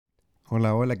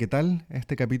Hola, hola, ¿qué tal?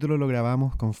 Este capítulo lo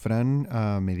grabamos con Fran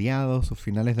a mediados o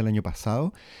finales del año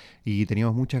pasado y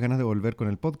teníamos muchas ganas de volver con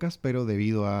el podcast, pero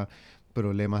debido a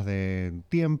problemas de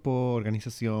tiempo,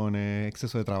 organizaciones,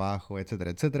 exceso de trabajo,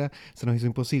 etcétera, etcétera, se nos hizo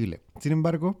imposible. Sin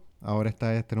embargo, ahora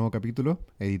está este nuevo capítulo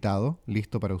editado,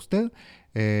 listo para usted.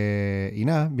 Y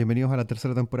nada, bienvenidos a la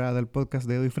tercera temporada del podcast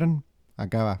de Edu y Fran.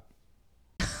 Acá va.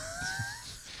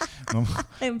 No,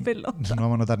 En pelota. no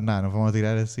vamos a notar nada, nos vamos a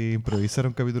tirar así, improvisar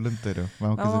un capítulo entero.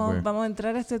 Vamos que se puede. Vamos a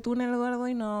entrar a este túnel, Eduardo,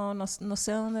 y no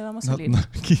sé a dónde vamos a No, salir.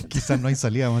 quizás no hay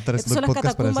salida, vamos a estar Estas haciendo son el las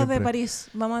podcast para catacumbas de siempre. París.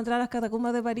 Vamos a entrar a las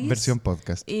catacumbas de París. Versión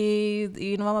podcast.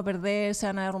 Y nos vamos a perder, se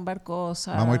van a derrumbar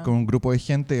cosas. Vamos a ir con un grupo de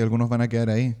gente y algunos van a quedar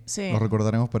ahí. Sí. Los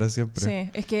recordaremos para siempre.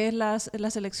 Sí, es que es la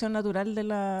selección natural de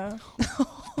la...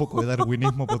 Un poco de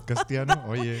darwinismo podcastiano.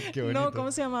 Oye, qué bonito. No,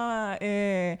 ¿cómo se llamaba?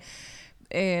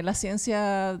 La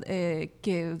ciencia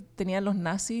que tenían los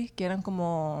nazis, que eran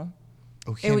como...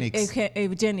 Eugenics.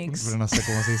 Pero no sé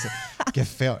cómo se dice. Qué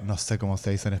feo. No sé cómo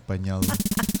se dice en español.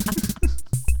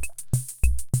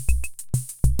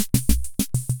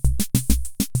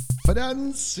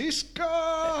 ¡Francisco!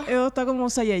 Edo está como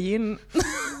Saiyajin.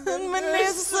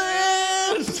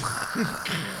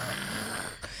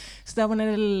 Se te va a poner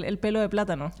el pelo de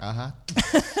plátano. Ajá.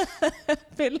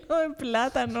 Pelo de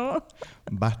plátano.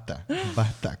 Basta.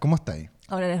 ¿Cómo está ahí?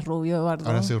 Ahora eres rubio, Eduardo.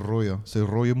 Ahora soy rubio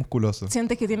y musculoso.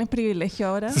 ¿Sientes que tienes privilegio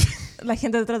ahora? ¿La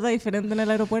gente te trata diferente en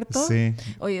el aeropuerto? Sí.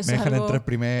 Oye, eso me es dejan algo, entrar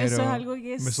primero. Eso es algo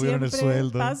que me subieron el siempre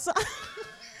sueldo. pasa.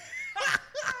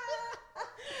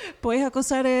 Puedes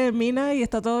acosar mina y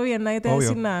está todo bien, nadie te va a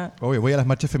decir nada. Obvio, voy a las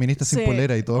marchas feministas sin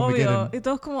polera y todos me quieren. Y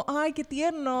todos como, ¡ay, qué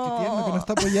tierno! Qué tierno que nos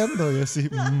está apoyando. Y así,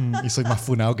 y soy más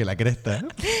funado que la cresta.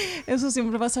 Eso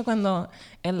siempre pasa cuando,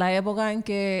 en la época en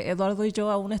que Eduardo y yo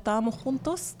aún estábamos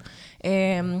juntos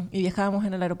y viajábamos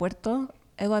en el aeropuerto,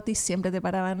 Edu, a ti siempre te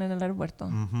paraban en el aeropuerto.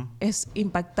 Uh-huh. Es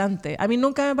impactante. A mí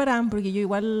nunca me paraban porque yo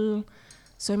igual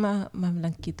soy más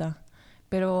blanquita.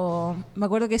 Pero me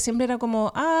acuerdo que siempre era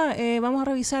como, vamos a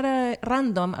revisar a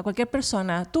random, a cualquier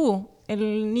persona. Tú,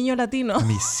 el niño latino. A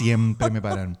mí siempre me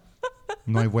paran.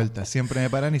 No hay vuelta. Siempre me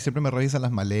paran y siempre me revisan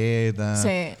las maletas.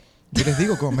 Sí. Yo les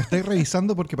digo, como me estáis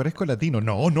revisando porque parezco latino.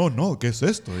 No, ¿qué es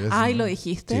esto? Y así, ¿Y lo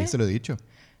dijiste? Sí, se lo he dicho.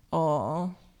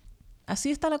 Oh,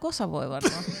 así está la cosa, pues, Eduardo.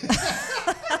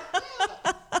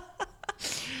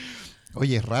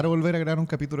 Oye, es raro volver a grabar un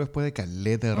capítulo después de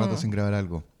caleta de rato sin grabar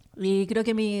algo. Y creo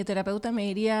que mi terapeuta me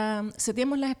diría,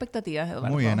 seteemos las expectativas, Eduardo.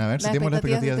 Muy bien, a ver, seteemos las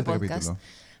expectativas de este capítulo.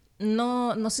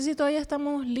 No sé si todavía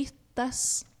estamos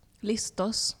listos.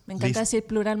 Me encanta decir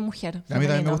plural mujer. A mí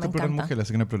también me gusta el plural mujer,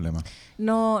 así que no hay problema.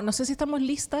 No sé si estamos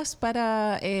listas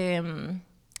para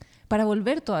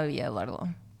volver todavía, Eduardo.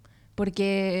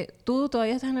 Porque tú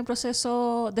todavía estás en el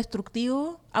proceso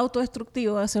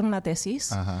autodestructivo de hacer una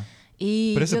tesis. Ajá.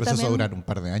 Y pero ese proceso también, va a durar un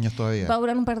par de años todavía. Va a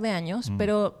durar un par de años,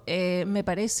 pero me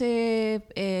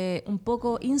parece un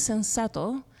poco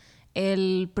insensato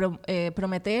el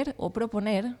prometer o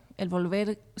proponer el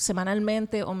volver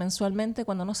semanalmente o mensualmente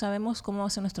cuando no sabemos cómo va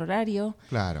a ser nuestro horario.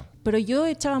 Claro. Pero yo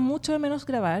echaba mucho de menos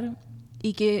grabar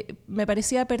y que me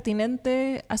parecía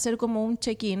pertinente hacer como un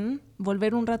check-in,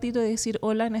 volver un ratito y decir,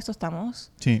 hola, en esto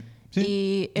estamos. Sí.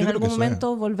 Y en algún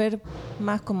momento volver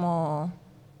más como...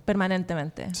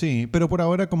 permanentemente. Sí, pero por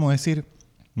ahora como decir,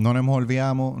 no nos hemos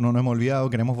olvidado,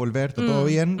 queremos volver, está todo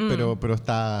bien, pero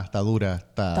está dura.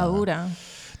 Está dura.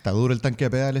 Está duro el tanque de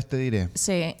pedales, te diré.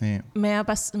 Sí. Me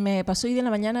pasó hoy de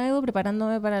la mañana, Edu,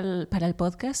 preparándome para el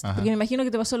podcast. Ajá. Porque me imagino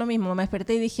que te pasó lo mismo. Me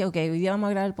desperté y dije, ok, hoy día vamos a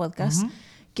grabar el podcast. Uh-huh.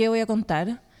 ¿Qué voy a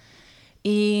contar?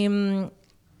 Y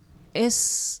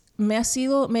me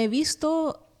he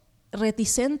visto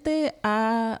reticente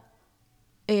a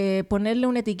ponerle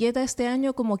una etiqueta este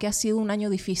año como que ha sido un año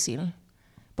difícil.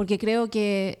 Porque creo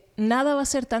que nada va a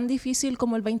ser tan difícil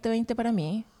como el 2020 para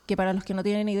mí, que para los que no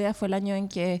tienen idea fue el año en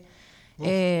que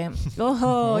 ¡yay!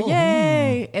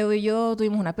 Edu y yo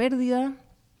tuvimos una pérdida,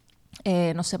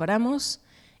 nos separamos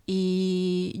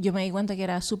y yo me di cuenta que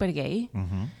era súper gay.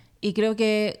 Uh-huh. Y creo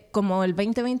que como el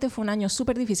 2020 fue un año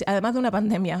súper difícil, además de una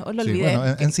pandemia, os lo olvidé.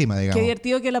 Bueno, encima, digamos. Qué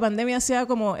divertido que la pandemia sea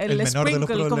como el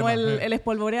sprinkle, como el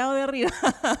espolvoreado de arriba.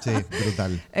 Sí,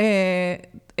 brutal.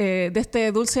 De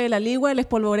este dulce de la ligua, el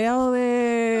espolvoreado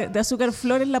de azúcar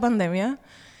flor en la pandemia.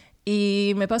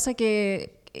 Y me pasa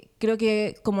que creo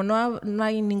que como no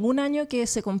hay ningún año que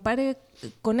se compare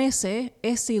con ese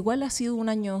igual ha sido un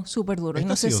año súper duro.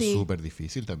 Esto ha sido súper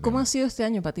difícil también. ¿Cómo ha sido este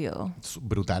año para ti, Edo?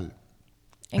 Brutal.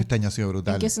 Este año ha sido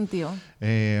brutal. ¿En qué sentido?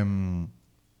 El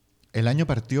año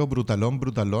partió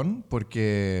brutalón,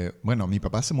 porque, bueno, mi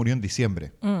papá se murió en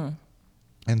diciembre.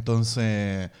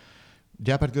 Entonces,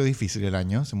 ya partió difícil el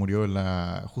año. Se murió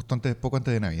poco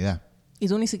antes de Navidad. Y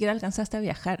tú ni siquiera alcanzaste a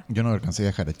viajar. Yo no alcancé a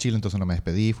viajar a Chile, entonces no me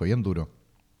despedí, fue bien duro.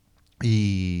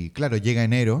 Y claro, llega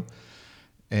enero,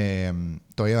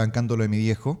 todavía bancando lo de mi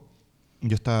viejo.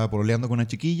 Yo estaba pololeando con una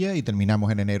chiquilla y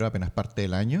terminamos en enero, apenas parte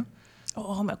del año.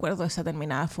 Oh, me acuerdo de esa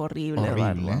terminada, fue horrible.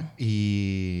 Horrible. Eduardo.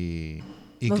 Y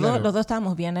Los, claro, los dos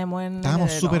estábamos bien emo en estábamos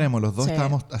enero. súper emo, los dos Sí.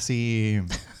 estábamos así...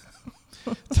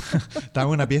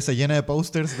 Estábamos en una pieza llena de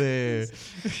pósters de...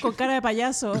 Con cara de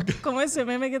payaso. Como ese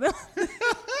meme que te...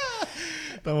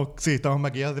 Estamos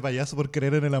maquillados de payaso por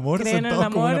creer en el amor, Creen en el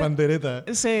sentados como amor. una pandereta.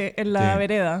 Sí, en la Sí.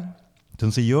 vereda.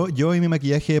 Entonces yo y mi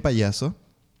maquillaje de payaso,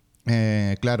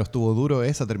 claro, estuvo duro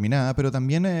esa terminada, pero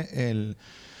también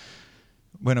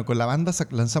bueno, con la banda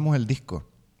lanzamos el disco.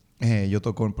 Yo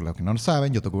toco, por los que no lo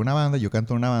saben, yo toco en una banda, yo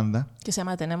canto en una banda. Que se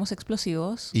llama Tenemos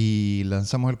Explosivos. Y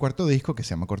lanzamos el cuarto disco que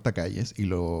se llama Cortacalles y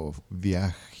lo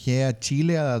viajé a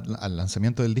Chile al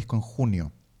lanzamiento del disco en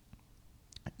junio.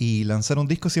 Y lanzar un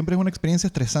disco siempre es una experiencia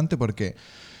estresante porque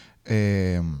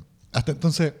hasta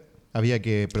entonces había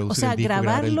que producir el disco,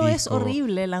 grabar el grabarlo es disco.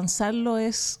 horrible, lanzarlo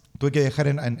es... Tuve que viajar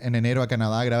en enero a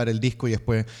Canadá a grabar el disco y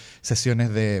después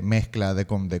sesiones de mezcla, de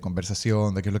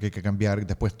conversación, de qué es lo que hay que cambiar.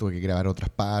 Después tuve que grabar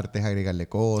otras partes, agregarle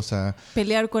cosas.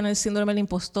 Pelear con el síndrome del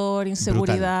impostor,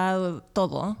 inseguridad,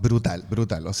 todo. Brutal,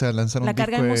 brutal. O sea, lanzar un La disco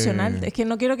carga emocional. Es que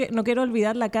no quiero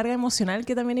olvidar la carga emocional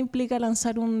que también implica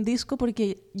lanzar un disco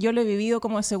porque yo lo he vivido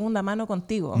como de segunda mano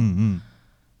contigo.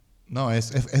 No,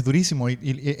 es durísimo y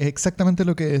exactamente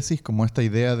lo que decís, como esta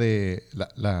idea de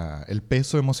el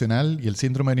peso emocional y el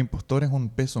síndrome del impostor es un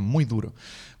peso muy duro.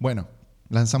 Bueno,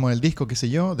 lanzamos el disco, qué sé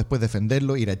yo, después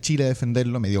defenderlo, ir a Chile a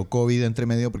defenderlo, me dio COVID entre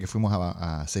medio porque fuimos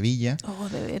a Sevilla. Oh,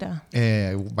 de veras.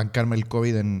 Bancarme el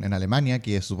COVID en Alemania,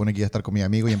 que se supone que iba a estar con mi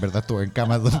amigo y en verdad estuve en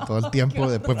cama todo el tiempo.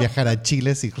 Después viajar a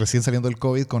Chile, recién saliendo del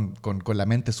COVID, con la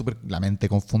mente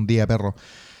confundida, perro.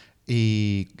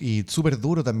 Y súper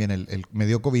duro también, me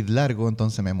dio COVID largo,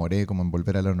 entonces me demoré como en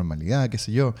volver a la normalidad, qué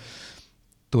sé yo.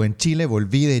 Estuve en Chile,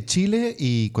 volví de Chile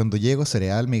y cuando llego,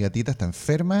 Cereal, mi gatita, está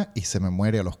enferma y se me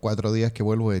muere a los 4 días que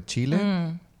vuelvo de Chile.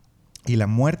 Y la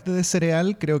muerte de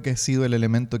Cereal creo que ha sido el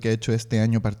elemento que ha hecho este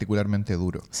año particularmente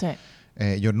duro. Sí.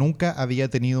 Yo nunca había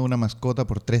tenido una mascota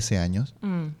por 13 años.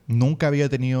 Nunca había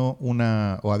tenido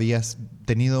había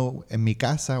tenido en mi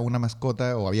casa una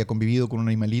mascota o había convivido con un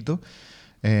animalito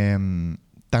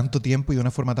tanto tiempo y de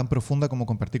una forma tan profunda como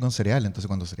compartí con Cereal. Entonces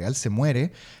cuando Cereal se mueren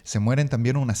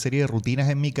también una serie de rutinas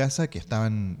en mi casa que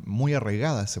estaban muy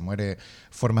arraigadas. Se muere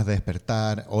formas de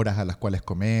despertar, horas a las cuales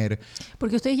comer.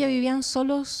 Porque ustedes ya vivían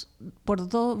solos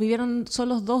vivieron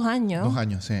solos 2 años. 2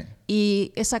 años, sí.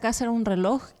 Y esa casa era un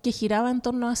reloj que giraba en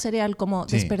torno a Cereal, como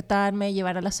Sí. Despertarme,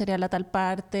 llevar a la Cereal a tal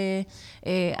parte,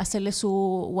 hacerle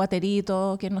su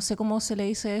guaterito, que no sé cómo se le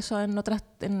dice eso en otras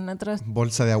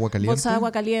Bolsa de agua caliente. bolsa de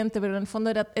agua caliente, pero en el fondo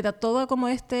era todo como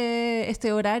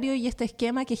este horario y este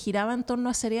esquema que giraba en torno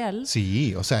a Cereal.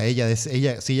 Sí, o sea,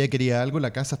 si ella quería algo,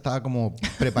 la casa estaba como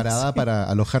preparada para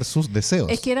alojar sus deseos.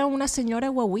 Es que era una señora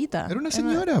guaguita. Era una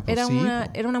señora, pues, sí,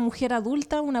 Era una mujer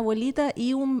adulta, una abuelita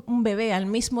y un bebé al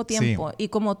mismo tiempo. Y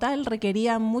como tal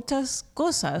requería muchas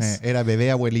cosas. Era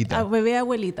bebé abuelita. Bebé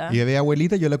abuelita. Y bebé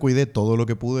abuelita yo la cuidé todo lo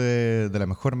que pude de la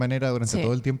mejor manera durante Sí.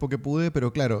 todo el tiempo que pude,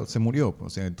 pero claro, se murió. O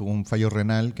sea, tuvo un fallo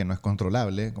renal que no es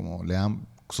controlable, como le dan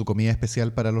su comida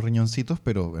especial para los riñoncitos,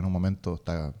 pero en un momento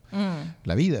está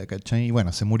la vida, ¿cachai? Y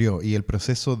bueno, se murió. Y el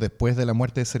proceso después de la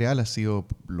muerte de Cereal ha sido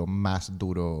lo más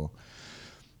duro.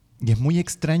 Y es muy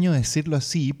extraño decirlo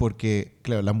así porque,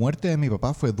 claro, la muerte de mi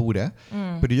papá fue dura,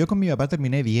 pero yo con mi papá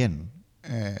terminé bien.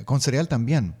 Con Cereal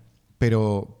también.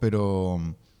 Pero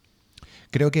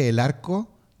creo que el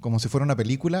arco, como si fuera una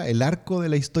película, el arco de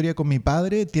la historia con mi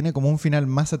padre tiene como un final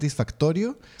más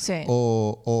satisfactorio. Sí.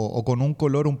 o con un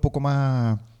color un poco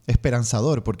más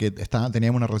esperanzador, porque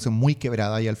teníamos una relación muy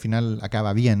quebrada y al final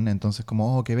acaba bien. Entonces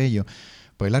como, oh, qué bello.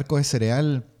 Pues el arco de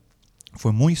Cereal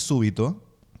fue muy súbito.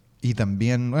 Y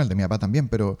también, bueno, el de mi papá también,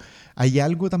 pero hay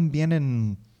algo también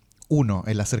en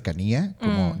la cercanía.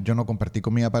 Como yo no compartí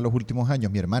con mi papá los últimos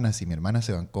años, mi hermana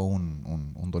se bancó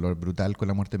un dolor brutal con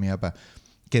la muerte de mi papá,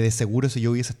 que de seguro si yo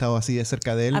hubiese estado así de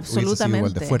cerca de él, hubiese sido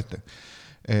igual de fuerte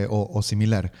o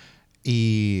similar.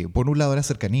 Y por un lado la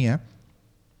cercanía,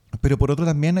 pero por otro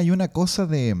también hay una cosa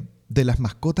de las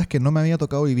mascotas que no me había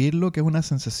tocado vivirlo, que es una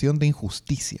sensación de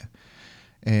injusticia.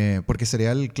 Porque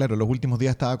Cereal, claro, los últimos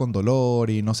días estaba con dolor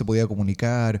y no se podía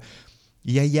comunicar.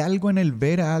 Y hay algo en el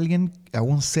ver a alguien, a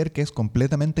un ser que es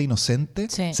completamente inocente,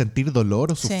 Sí. sentir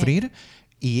dolor o sufrir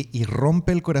y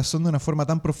rompe el corazón de una forma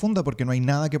tan profunda porque no hay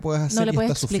nada que puedas hacer No le y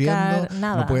puedes estás explicar sufriendo.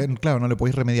 nada. No le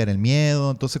puedes remediar el miedo.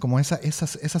 Entonces, como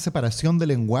esa separación del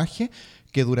lenguaje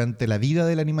que durante la vida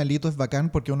del animalito es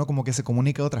bacán porque uno como que se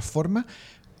comunica de otra forma,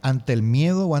 ante el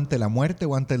miedo o ante la muerte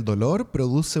o ante el dolor,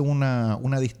 produce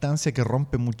una distancia que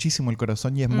rompe muchísimo el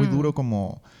corazón y es muy duro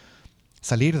como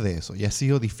salir de eso. Y ha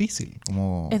sido difícil.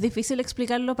 Es difícil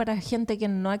explicarlo para gente que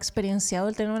no ha experienciado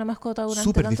el tener una mascota durante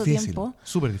Súper tanto difícil, tiempo.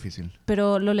 súper difícil.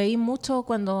 Pero lo leí mucho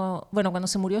cuando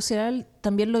se murió Cereal,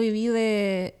 también lo viví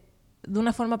de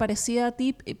una forma parecida a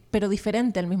ti, pero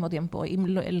diferente al mismo tiempo. Y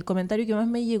el comentario que más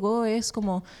me llegó es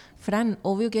como, Fran,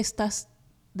 obvio que estás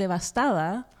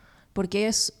devastada porque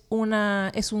es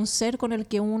un ser con el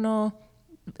que uno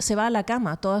se va a la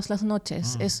cama todas las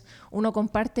noches. Uno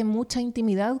comparte mucha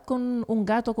intimidad con un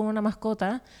gato, con una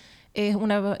mascota. Es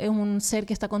un ser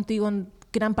que está contigo en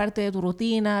gran parte de tu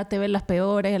rutina, te ve en las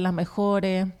peores, en las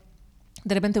mejores.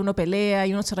 De repente uno pelea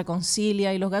y uno se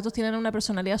reconcilia y los gatos tienen una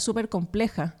personalidad súper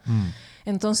compleja.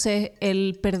 Entonces,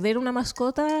 el perder una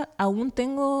mascota, aún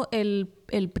tengo el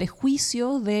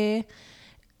prejuicio de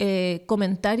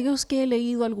comentarios que he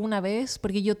leído alguna vez,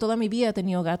 porque yo toda mi vida he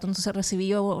tenido gato, entonces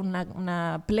recibí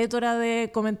una plétora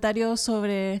de comentarios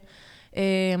sobre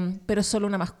pero es solo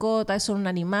una mascota, es solo un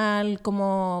animal,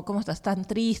 ¿cómo estás tan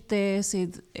triste?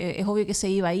 Si, es obvio que se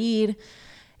iba a ir.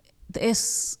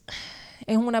 Es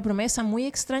una promesa muy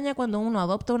extraña cuando uno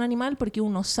adopta un animal porque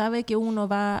uno sabe que uno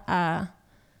va a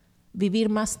vivir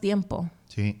más tiempo.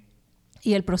 Sí.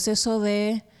 Y el proceso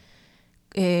de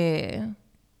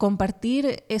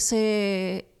compartir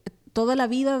toda la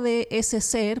vida de ese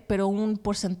ser, pero un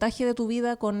porcentaje de tu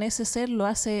vida con ese ser lo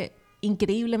hace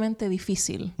increíblemente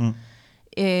difícil.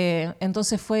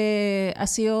 Entonces ha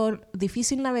sido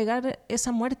difícil navegar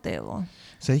esa muerte,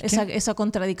 esa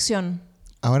contradicción.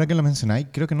 Ahora que lo mencionáis,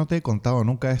 creo que no te he contado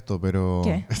nunca esto, pero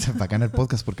 ¿Qué? es bacán el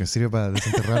podcast porque sirve para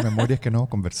desenterrar memorias que no hemos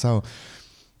conversado.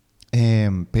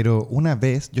 Pero una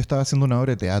vez yo estaba haciendo una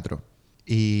obra de teatro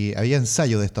y había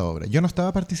ensayo de esta obra. Yo no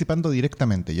estaba participando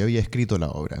directamente, yo había escrito la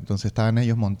obra. Entonces estaban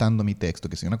ellos montando mi texto,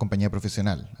 que es una compañía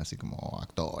profesional, así como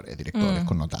actores, directores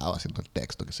connotados haciendo el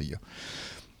texto, qué sé yo.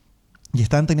 Y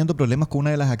estaban teniendo problemas con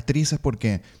una de las actrices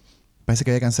porque parece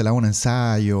que había cancelado un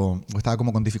ensayo o estaba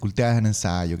como con dificultades en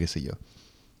ensayo, qué sé yo.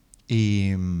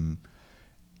 Y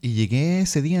llegué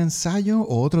ese día a ensayo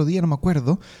o otro día, no me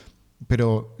acuerdo,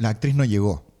 pero la actriz no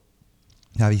llegó.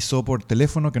 Avisó por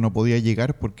teléfono que no podía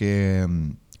llegar porque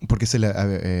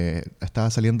estaba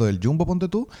saliendo del Jumbo, ponte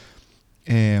tú,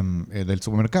 del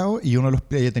supermercado, y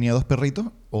ella tenía dos perritos,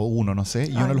 o uno, no sé,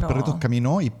 y uno de los perritos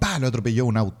caminó y ¡pah!, lo atropelló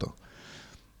un auto.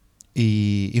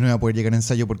 Y no iba a poder llegar a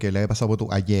ensayo porque le había pasado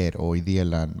ayer o hoy día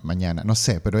en la mañana, no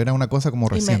sé, pero era una cosa como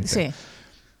reciente. Sí.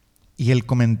 Y el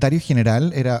comentario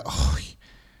general era, ¡ay!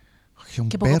 Un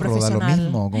perro da lo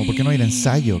mismo, como ¿por qué no ir a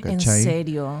ensayo? ¿Cachai? ¿En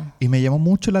serio? Y me llamó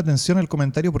mucho la atención el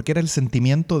comentario porque era el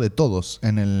sentimiento de todos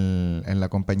en la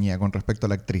compañía con respecto a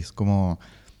la actriz. Como,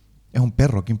 es un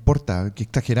perro, ¿qué importa? ¿Qué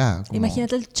exagerada? Como,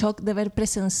 imagínate el shock de haber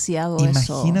presenciado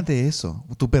eso. Imagínate eso,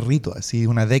 tu perrito, así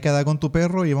una década con tu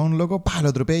perro y va un loco, ¡pah!, lo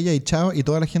atropella y chao, y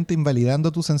toda la gente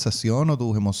invalidando tu sensación o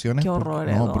tus emociones. Qué horror,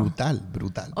 No, Edo.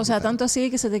 brutal. O sea, tanto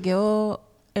así que se te quedó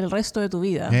el resto de tu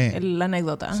vida, la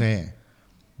anécdota. Sí.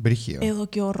 Brígido. Edo,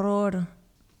 qué horror.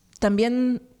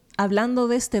 También, hablando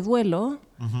de este duelo,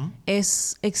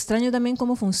 es extraño también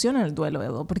cómo funciona el duelo,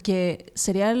 Edo, porque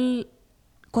Cereal,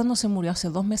 ¿cuándo se murió? ¿Hace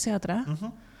 2 meses atrás?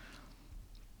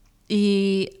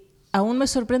 Y aún me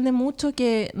sorprende mucho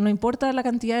que no importa la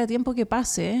cantidad de tiempo que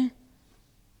pase,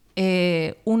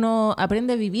 uno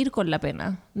aprende a vivir con la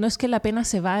pena. No es que la pena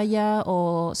se vaya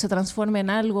o se transforme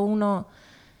en algo.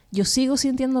 Yo sigo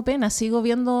sintiendo pena, sigo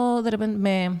viendo, de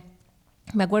repente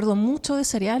me acuerdo mucho de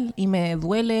Cereal y me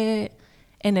duele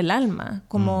en el alma,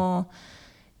 como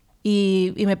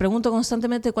y me pregunto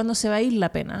constantemente cuándo se va a ir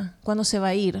la pena, cuándo se va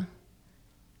a ir.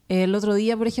 El otro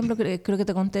día, por ejemplo, creo que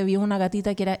te conté, vi una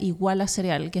gatita que era igual a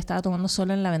Cereal, que estaba tomando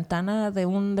sol en la ventana de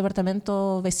un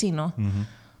departamento vecino.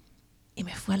 Y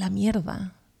me fui a la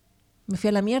mierda.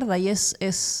 Y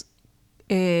es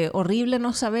horrible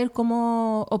no saber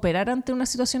cómo operar ante una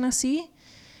situación así.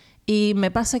 Y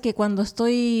me pasa que cuando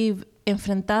estoy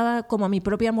enfrentada como a mi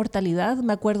propia mortalidad,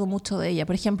 me acuerdo mucho de ella.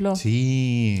 Por ejemplo,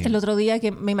 el otro día,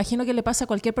 que me imagino que le pasa a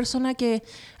cualquier persona que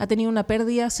ha tenido una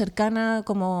pérdida cercana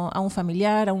como a un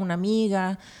familiar, a una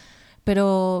amiga.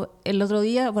 Pero el otro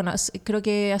día, bueno, creo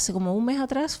que hace como un mes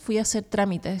atrás fui a hacer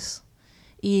trámites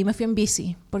y me fui en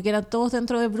bici, porque eran todos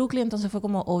dentro de Brooklyn, entonces fue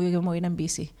como obvio que me voy a ir en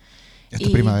bici.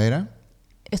 ¿Esto primavera?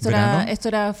 Esto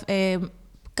era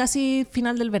casi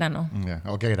final del verano.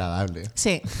 Oh, qué agradable.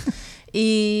 Sí.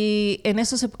 Y en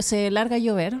eso se larga a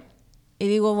llover. Y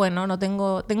digo, bueno, no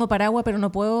tengo paraguas, pero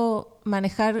no puedo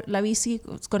manejar la bici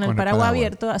con el paraguas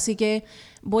abierto, así que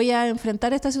voy a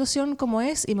enfrentar esta situación como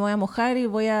es y me voy a mojar y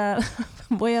voy a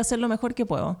hacer lo mejor que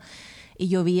puedo. Y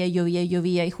llovía,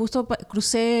 y justo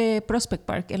crucé Prospect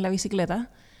Park en la bicicleta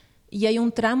y hay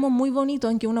un tramo muy bonito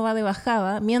en que uno va de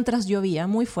bajada mientras llovía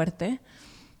muy fuerte.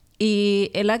 Y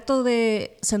el acto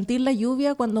de sentir la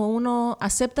lluvia cuando uno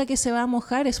acepta que se va a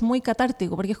mojar es muy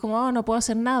catártico, porque es como, oh, no puedo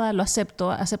hacer nada, lo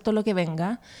acepto lo que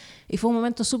venga. Y fue un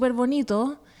momento súper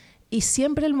bonito, y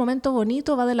siempre el momento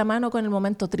bonito va de la mano con el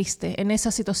momento triste en esa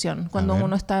situación, cuando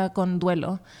uno está con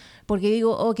duelo. Porque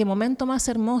digo, oh, qué momento más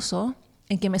hermoso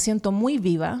en que me siento muy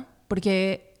viva,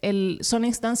 porque son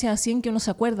instancias así en que uno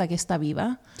se acuerda que está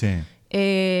viva. Sí.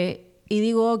 Y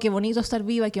digo, qué bonito estar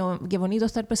viva, qué bonito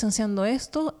estar presenciando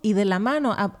esto. Y de la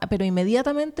mano, pero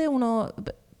inmediatamente uno,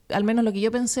 al menos lo que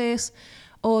yo pensé es,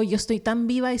 oh, yo estoy tan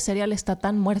viva y Serial está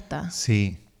tan muerta.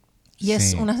 Sí. Y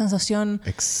es una sensación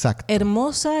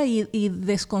hermosa y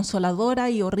desconsoladora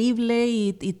y horrible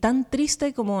y tan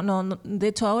triste como... de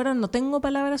hecho, ahora no tengo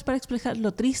palabras para explicar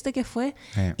lo triste que fue.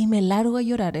 Y me largo a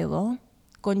llorar, Edo.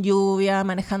 Con lluvia,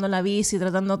 manejando la bici,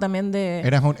 tratando también de...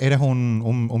 Eras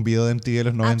un video de MTV de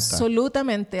los 90.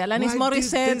 Absolutamente. Alanis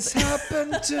Morissette.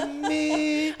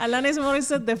 Alanis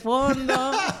Morissette de fondo.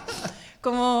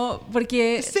 Como,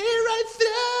 porque...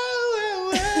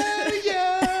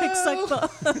 Exacto.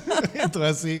 Todo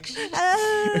así,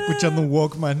 escuchando un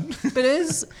Walkman. Pero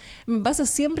me pasa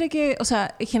siempre que... O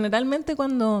sea, generalmente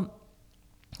cuando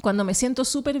me siento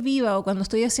súper viva o cuando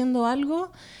estoy haciendo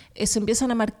algo, se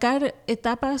empiezan a marcar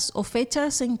etapas o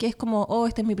fechas en que es como, oh,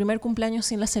 este es mi primer cumpleaños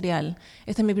sin la cereal,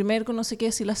 este es mi primer no sé qué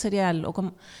sin la cereal.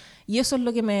 Y eso es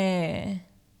lo que me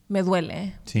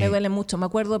duele, me duele mucho. Me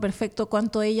acuerdo perfecto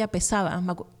cuánto ella pesaba.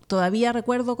 Todavía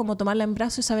recuerdo cómo tomarla en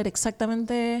brazos y saber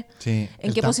exactamente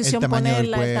en qué posición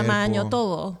ponerla, el tamaño,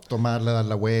 todo. Tomarla, dar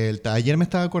la vuelta. Ayer me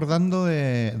estaba acordando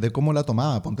de cómo la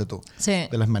tomaba, ponte tú. Sí.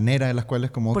 De las maneras en las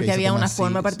cuales como... Porque había una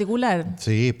forma particular.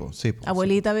 Sí, pues.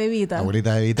 Abuelita bebita.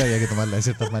 Abuelita bebita había que tomarla de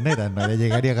ciertas maneras. No había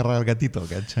llegar y agarrar al gatito,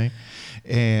 ¿cachai?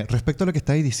 Respecto a lo que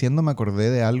estabais diciendo, me acordé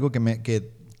de algo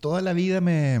que toda la vida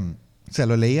O sea,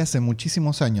 lo leí hace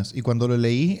muchísimos años y cuando lo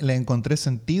leí le encontré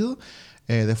sentido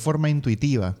de forma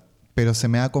intuitiva, pero se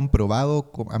me ha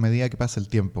comprobado a medida que pasa el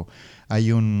tiempo.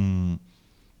 Hay un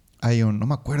no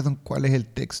me acuerdo en cuál es el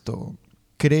texto,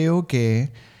 creo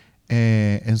que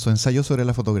en su ensayo sobre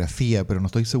la fotografía, pero no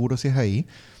estoy seguro si es ahí,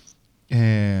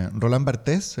 Roland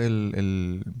Barthes,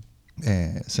 el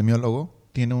semiólogo,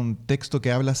 tiene un texto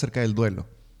que habla acerca del duelo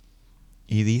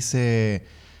y dice...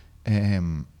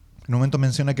 en un momento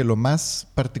menciona que lo más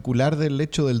particular del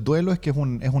hecho del duelo es que es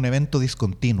un evento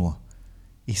discontinuo.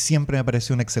 Y siempre me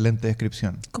pareció una excelente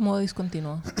descripción. ¿Cómo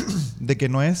discontinuo? De que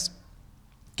no es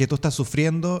que tú estás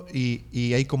sufriendo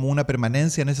y hay como una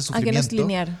permanencia en ese sufrimiento. Que no es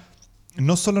lineal.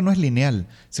 No solo no es lineal,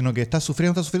 sino que estás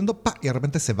sufriendo, ¡pah! Y de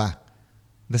repente se va.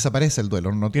 Desaparece el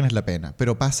duelo, no tienes la pena.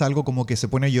 Pero pasa algo como que se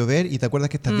pone a llover y te acuerdas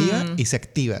que estás viva y se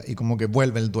activa. Y como que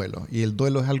vuelve el duelo. Y el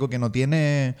duelo es algo que no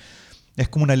tiene... Es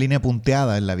como una línea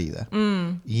punteada en la vida.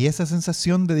 Y esa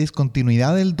sensación de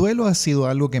discontinuidad del duelo ha sido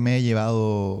algo que me he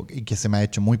llevado y que se me ha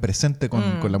hecho muy presente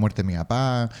con la muerte de mi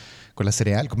papá, con la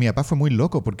cereal. Con mi papá fue muy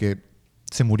loco porque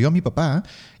se murió mi papá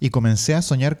y comencé a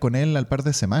soñar con él al par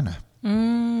de semanas.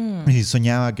 Y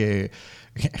soñaba que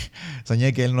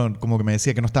él no, como que me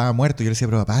decía que no estaba muerto. Y yo le decía,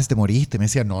 pero papá, te moriste. Me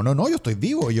decía, no, yo estoy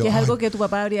vivo. Yo, que es algo que tu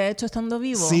papá habría hecho estando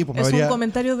vivo. Sí, pues es un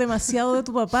comentario demasiado de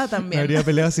tu papá también. Me habría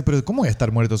peleado así, pero ¿cómo voy a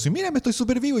estar muerto? Sí, mira, me estoy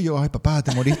súper vivo. Y yo, ay, papá,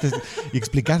 te moriste. Y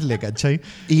explicarle, ¿cachai?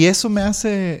 Y eso me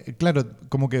hace, claro,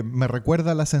 como que me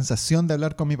recuerda la sensación de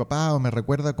hablar con mi papá o me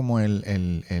recuerda como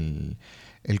el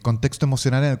contexto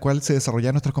emocional en el cual se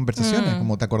desarrollaron nuestras conversaciones.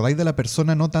 Como te acordáis de la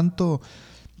persona, no tanto,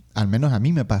 al menos a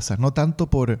mí me pasa, no tanto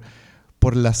por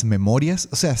las memorias,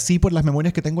 o sea, sí por las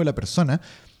memorias que tengo de la persona,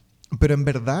 pero en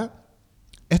verdad,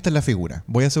 esta es la figura.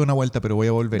 Voy a hacer una vuelta, pero voy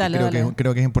a volver.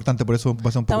 Creo que es importante, por eso va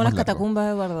a ser un poco más largo. Estamos en las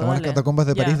catacumbas, Eduardo. Estamos en las catacumbas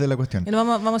de París de la cuestión. Y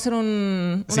vamos a hacer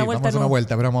una vuelta. Vamos a hacer una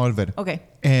vuelta, pero vamos a volver. Ok.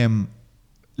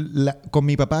 Con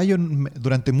mi papá yo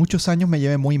durante muchos años me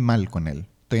llevé muy mal con él.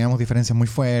 Teníamos diferencias muy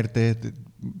fuertes,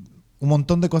 un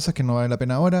montón de cosas que no vale la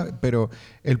pena ahora, pero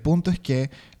el punto es que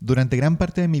durante gran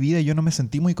parte de mi vida yo no me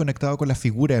sentí muy conectado con la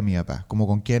figura de mi papá, como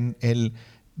con quien él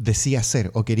decía ser,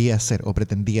 o quería ser, o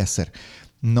pretendía ser.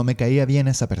 No me caía bien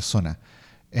esa persona.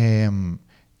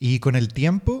 Y con el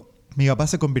tiempo, mi papá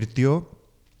se convirtió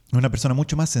en una persona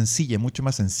mucho más sencilla, mucho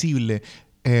más sensible.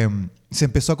 Se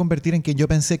empezó a convertir en quien yo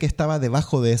pensé que estaba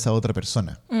debajo de esa otra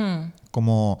persona.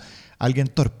 Como alguien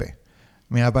torpe.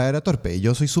 Mi papá era torpe y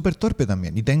yo soy súper torpe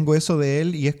también. Y tengo eso de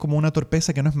él y es como una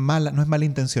torpeza que no es mala, no es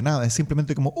malintencionada. Es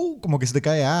simplemente como que se te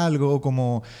cae algo,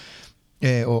 como...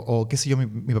 o qué sé yo,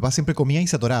 mi papá siempre comía y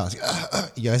se atoraba. Así,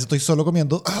 y a veces estoy solo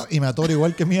comiendo y me atoro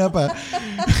igual que mi papá.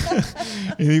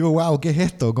 Y digo, wow, ¿qué es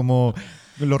esto? Como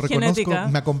lo reconozco, Genética.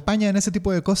 me acompaña en ese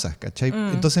tipo de cosas, ¿cachai?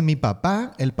 Entonces mi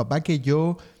papá, el papá que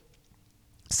yo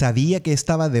sabía que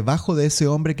estaba debajo de ese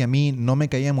hombre que a mí no me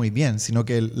caía muy bien, sino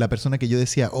que la persona que yo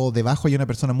decía, debajo hay una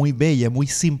persona muy bella, muy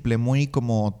simple, muy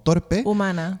como torpe,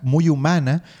 muy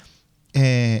humana,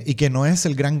 y que no es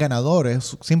el gran ganador,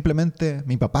 es simplemente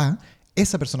mi papá.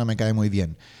 Esa persona me cae muy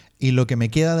bien. Y lo que me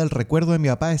queda del recuerdo de mi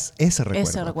papá es ese recuerdo.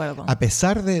 Ese recuerdo. A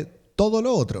pesar de todo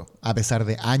lo otro, a pesar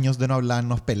de años de no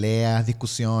hablarnos, peleas,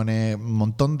 discusiones, un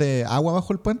montón de agua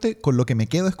bajo el puente, con lo que me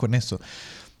quedo es con eso.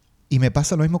 Y me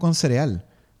pasa lo mismo con cereal.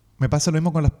 Me pasa lo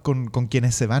mismo con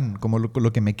quienes se van. Como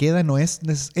lo que me queda no es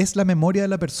la memoria de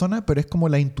la persona, pero es como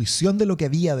la intuición de lo que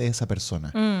había de esa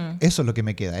persona. Eso es lo que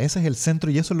me queda. Ese es el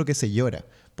centro y eso es lo que se llora.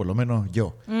 Por lo menos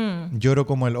yo. Lloro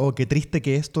como qué triste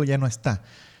que esto ya no está.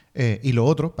 Y lo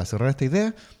otro, para cerrar esta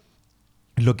idea,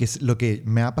 lo que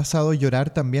me ha pasado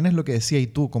llorar también es lo que decías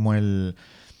tú, como el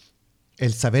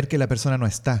saber que la persona no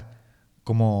está.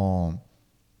 Como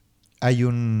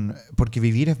porque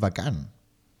vivir es bacán.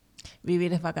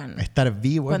 Vivir es bacán. Estar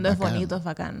vivo cuando es bacán. Cuando es bonito es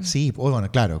bacán. Sí, bueno,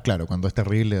 claro. Cuando es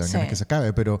terrible, dan ganas que se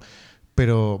acabe. Pero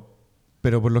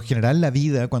por lo general la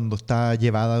vida, cuando está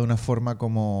llevada de una forma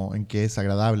como en que es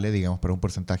agradable, digamos, para un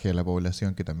porcentaje de la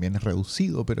población que también es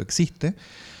reducido, pero existe,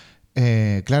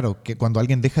 claro, que cuando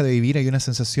alguien deja de vivir hay una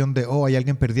sensación de, hay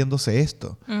alguien perdiéndose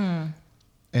esto.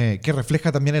 Que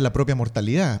refleja también en la propia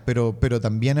mortalidad, pero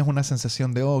también es una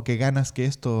sensación de, qué ganas que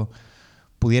esto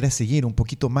pudiera seguir un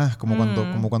poquito más, como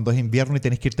cuando es invierno y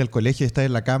tenés que irte al colegio y estás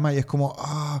en la cama y es como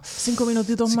 5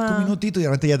 minutitos más. 5 minutitos y de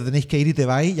repente ya te tenés que ir y te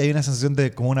vas y hay una sensación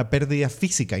de como una pérdida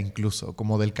física incluso,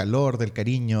 como del calor, del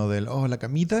cariño, la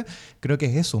camita. Creo que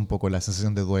es eso un poco la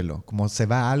sensación de duelo, como se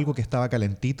va algo que estaba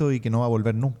calentito y que no va a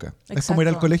volver nunca. Exacto. Es como ir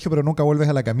al colegio pero nunca vuelves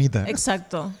a la camita.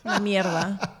 Exacto, una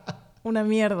mierda. Una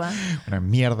mierda. Una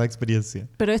mierda experiencia.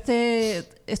 Pero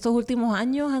estos últimos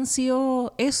años han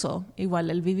sido eso, igual,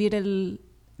 el vivir el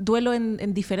duelo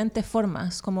en diferentes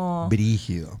formas, como...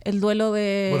 Brígido. El duelo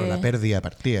de... Bueno, la pérdida de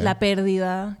partida. La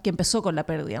pérdida, que empezó con la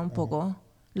pérdida un poco.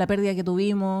 La pérdida que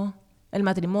tuvimos, el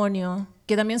matrimonio,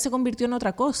 que también se convirtió en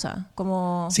otra cosa.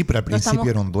 Como sí, pero al principio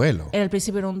era un duelo. Al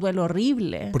principio era un duelo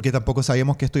horrible. Porque tampoco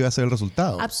sabíamos que esto iba a ser el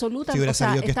resultado. Absolutamente. Si hubiera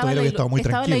sabido que esto hubiera estado muy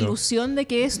tranquilo. Estaba la ilusión de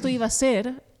que esto iba a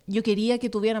ser... Yo quería que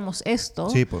tuviéramos esto,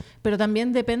 sí, pero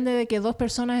también depende de que dos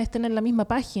personas estén en la misma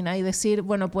página y decir,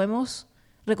 bueno, podemos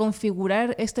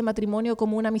reconfigurar este matrimonio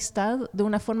como una amistad de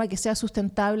una forma que sea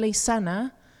sustentable y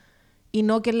sana y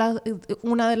no que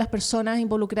una de las personas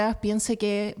involucradas piense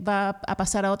que va a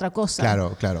pasar a otra cosa. Claro.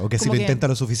 O que como si lo intenta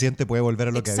lo suficiente puede volver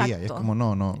a lo que había. Y es como,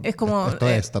 no. Es como,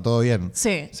 está todo bien.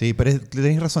 Sí. Sí, pero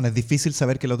tenéis razón. Es difícil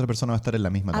saber que la otra persona va a estar en la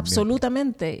misma también.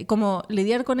 Absolutamente. Como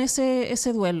lidiar con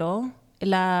ese duelo...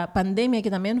 La pandemia,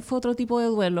 que también fue otro tipo de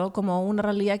duelo, como una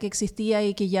realidad que existía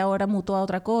y que ya ahora mutó a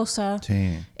otra cosa.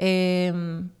 Sí.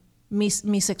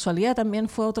 Mi sexualidad también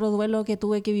fue otro duelo que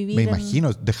tuve que vivir. Me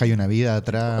imagino, dejáis una vida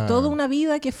atrás. Toda una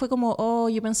vida que fue como,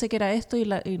 yo pensé que era esto y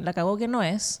la cagó que no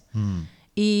es.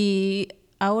 Y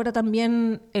ahora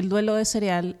también el duelo de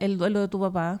cereal, el duelo de tu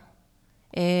papá.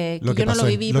 Lo que yo no lo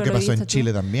viví, lo que pasó en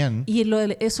Chile también. Y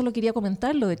eso lo quería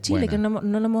comentar, lo de Chile, que no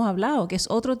lo hemos hablado, que es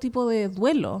otro tipo de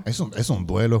duelo. Es un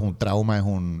duelo, es un trauma,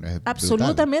 es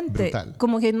absolutamente. Brutal.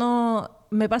 Como que no...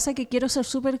 Me pasa que quiero ser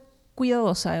súper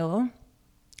cuidadosa, ¿no?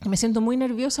 Me siento muy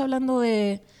nerviosa hablando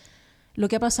de lo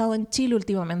que ha pasado en Chile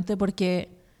últimamente, porque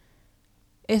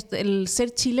el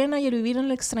ser chilena y el vivir en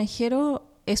el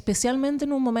extranjero, especialmente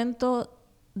en un momento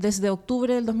desde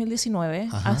octubre del 2019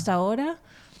 hasta ahora...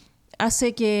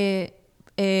 hace que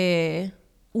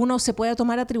uno se pueda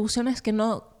tomar atribuciones que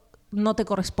no te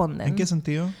corresponden. ¿En qué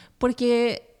sentido?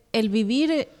 Porque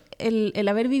el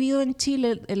haber vivido en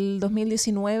Chile el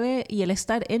 2019 y el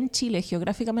estar en Chile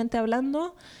geográficamente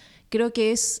hablando, creo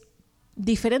que es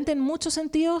diferente en muchos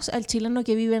sentidos al chileno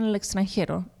que vive en el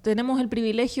extranjero. Tenemos el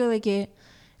privilegio de que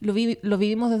lo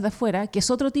vivimos desde afuera, que es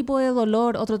otro tipo de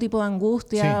dolor, otro tipo de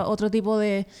angustia, sí. Otro tipo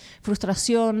de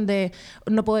frustración, de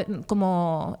no poder,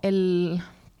 como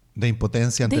de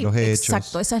impotencia ante los hechos.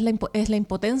 Exacto, esa es la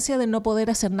impotencia de no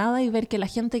poder hacer nada y ver que la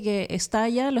gente que está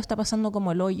allá lo está pasando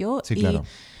como el hoyo. Sí, y claro.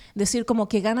 Decir como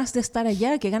que ganas de estar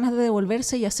allá, que ganas de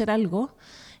devolverse y hacer algo.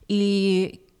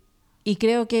 Y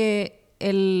creo que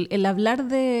el hablar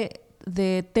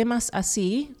de temas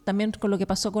así, también con lo que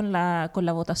pasó con la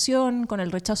votación, con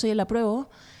el rechazo y el apruebo,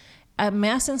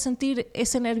 me hacen sentir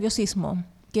ese nerviosismo,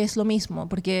 que es lo mismo,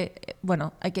 porque,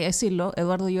 bueno, hay que decirlo,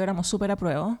 Eduardo y yo éramos súper a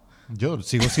prueba. Yo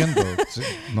sigo siendo.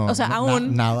 No, o sea,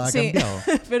 aún. Nada ha cambiado.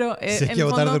 Pero, si es que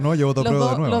votar de nuevo, yo voto a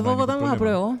prueba de nuevo. Los dos votamos a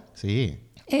prueba. Sí.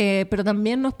 Pero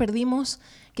también nos perdimos,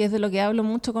 que es de lo que hablo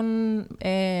mucho con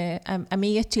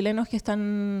amigues chilenos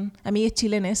amigues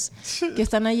chilenes que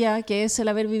están allá, que es el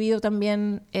haber vivido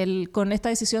también con esta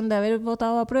decisión de haber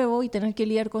votado a prueba y tener que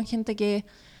lidiar con gente que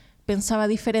pensaba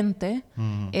diferente.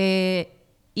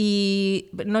 Y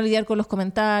no lidiar con los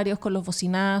comentarios, con los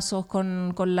bocinazos,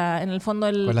 con la, en el fondo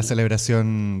con la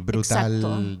celebración brutal.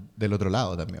 Exacto. Del otro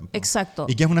lado también. Exacto.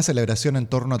 Y que es una celebración en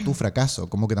torno a tu fracaso,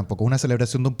 como que tampoco es una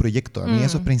celebración de un proyecto. A mí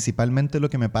eso es principalmente lo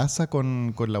que me pasa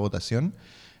con la votación.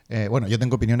 Bueno, yo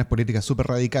tengo opiniones políticas súper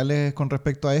radicales con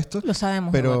respecto a esto. Lo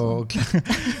sabemos. Pero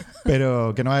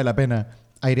que no vale la pena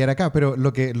airear acá. Pero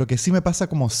lo que sí me pasa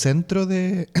como centro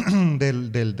de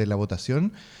la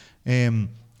votación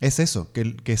es eso,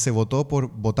 que se votó por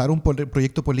votar un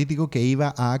proyecto político que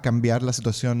iba a cambiar la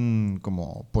situación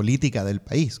como política del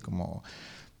país. Como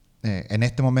en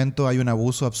este momento hay un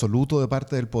abuso absoluto de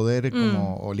parte del poder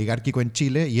como oligárquico en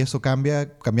Chile, y eso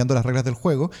cambiando las reglas del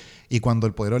juego. Y cuando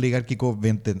el poder oligárquico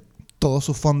vende todos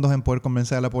sus fondos en poder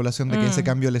convencer a la población de que ese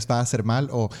cambio les va a hacer mal,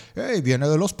 o hey, viene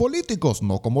de los políticos,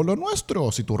 no como lo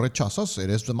nuestro, si tú rechazas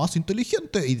eres más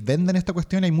inteligente, y venden esta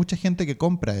cuestión. Hay mucha gente que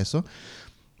compra eso.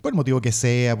 Por el motivo que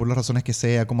sea, por las razones que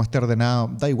sea, como esté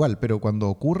ordenado, da igual. Pero cuando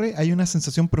ocurre hay una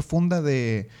sensación profunda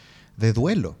de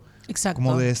duelo. Exacto.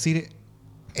 Como de decir,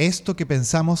 esto que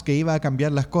pensamos que iba a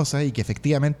cambiar las cosas y que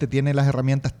efectivamente tiene las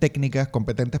herramientas técnicas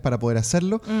competentes para poder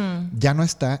hacerlo, ya no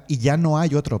está y ya no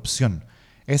hay otra opción.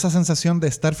 Esa sensación de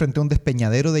estar frente a un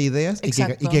despeñadero de ideas y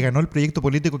que ganó el proyecto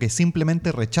político que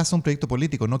simplemente rechaza un proyecto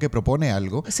político, no que propone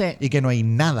algo, y que no hay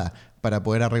nada para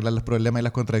poder arreglar los problemas y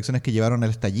las contradicciones que llevaron al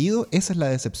estallido. Esa es la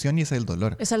decepción y ese es el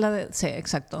dolor. Esa es sí,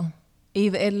 exacto. Y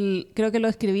creo que lo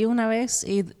escribí una vez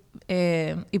y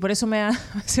por eso me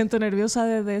siento nerviosa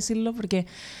de decirlo, porque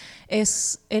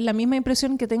es la misma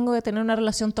impresión que tengo de tener una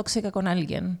relación tóxica con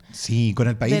alguien. Sí, con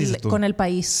el país, dices tú. Con el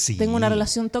país. Sí. Tengo una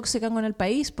relación tóxica con el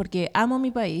país porque amo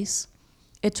mi país,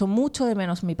 echo mucho de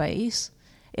menos mi país.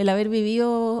 El haber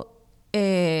vivido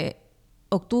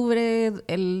octubre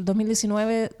del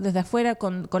 2019 desde afuera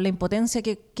con la impotencia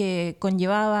que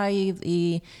conllevaba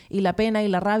y la pena y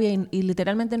la rabia y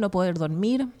literalmente no poder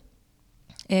dormir.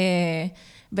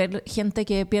 Ver gente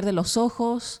que pierde los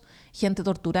ojos, gente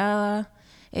torturada.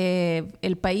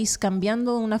 El país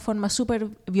cambiando de una forma súper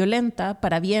violenta,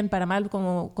 para bien, para mal,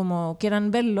 como quieran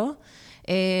verlo,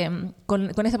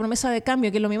 con esta promesa de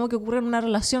cambio, que es lo mismo que ocurre en una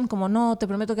relación, como no, te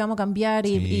prometo que vamos a cambiar,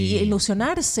 y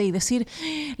ilusionarse y decir,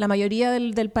 la mayoría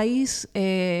del país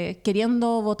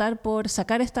queriendo votar por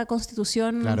sacar esta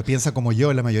constitución. Claro, piensa como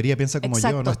yo, la mayoría piensa como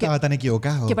exacto, yo, no estaba tan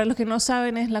equivocado. Que para los que no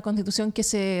saben es la constitución que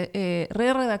se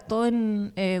redactó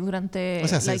durante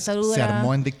la dictadura. Se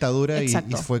armó en dictadura y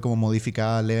fue como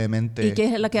modificada levemente. Y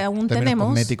que es la que aún tenemos. Términos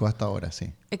cosméticos hasta ahora,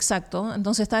 sí. Exacto.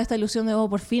 Entonces está esta ilusión de,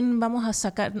 por fin vamos a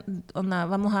sacar,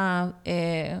 vamos a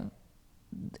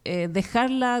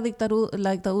dejar la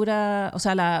dictadura, o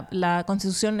sea, la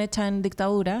constitución hecha en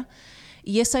dictadura,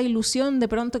 y esa ilusión de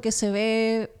pronto que se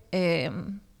ve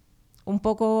un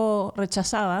poco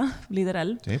rechazada,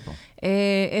 literal, sí,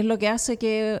 es lo que hace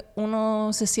que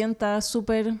uno se sienta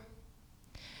súper,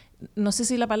 no sé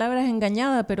si la palabra es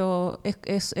engañada, pero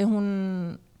es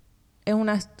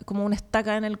como una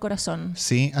estaca en el corazón.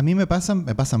 Sí, a mí me pasan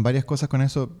varias cosas con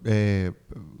eso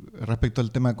respecto al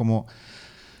tema, como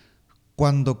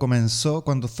cuando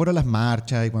fueron las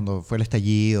marchas y cuando fue el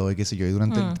estallido y qué sé yo, y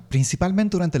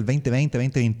principalmente durante el 2020,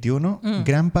 2021,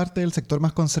 gran parte del sector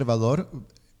más conservador,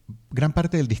 gran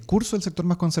parte del discurso del sector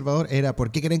más conservador era: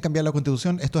 ¿por qué quieren cambiar la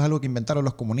Constitución? Esto es algo que inventaron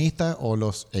los comunistas o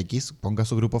los X, ponga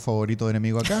su grupo favorito de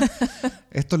enemigo acá.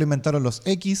 Esto lo inventaron los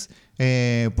X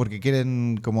porque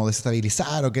quieren como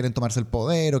desestabilizar o quieren tomarse el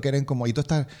poder o quieren como... Y todo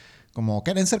está como,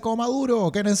 quieren ser como Maduro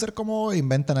o quieren ser como...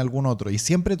 Inventan algún otro. Y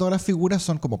siempre todas las figuras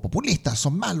son como populistas,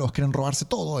 son malos, quieren robarse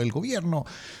todo, el gobierno.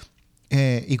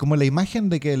 Y como la imagen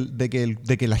de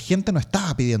que la gente no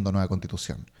estaba pidiendo nueva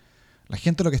Constitución. La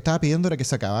gente lo que estaba pidiendo era que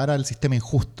se acabara el sistema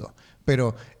injusto.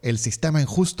 Pero el sistema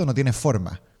injusto no tiene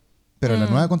forma. Pero la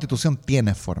nueva Constitución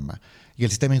tiene forma. Y el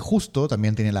sistema injusto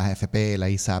también tiene las AFP,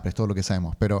 las ISAPRES, todo lo que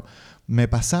sabemos. Pero me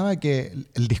pasaba que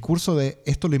el discurso de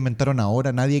esto lo inventaron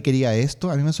ahora, nadie quería esto,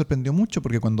 a mí me sorprendió mucho,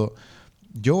 porque cuando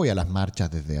yo voy a las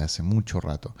marchas desde hace mucho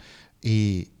rato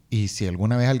y Y si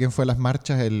alguna vez alguien fue a las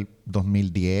marchas el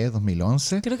 2010,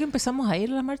 2011... Creo que empezamos a ir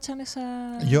a la marcha en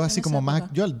esa Yo así en como esa más...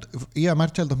 época. Yo iba a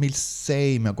marcha el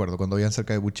 2006, me acuerdo, cuando habían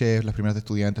cerca de Buches, las primeras de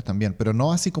estudiantes también, pero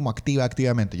no así como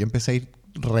activamente. Yo empecé a ir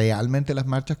realmente a las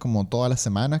marchas como todas las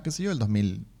semanas, qué sé yo, el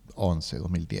 2011,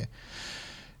 2010.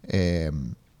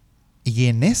 Y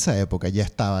en esa época ya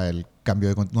estaba el cambio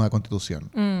de nueva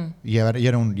constitución. Y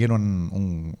era un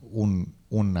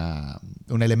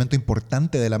elemento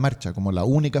importante de la marcha, como la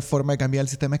única forma de cambiar el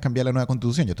sistema es cambiar la nueva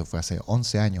constitución. Y esto fue hace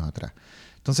 11 años atrás.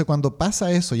 Entonces, cuando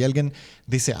pasa eso y alguien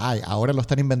dice, ay, ahora lo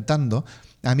están inventando,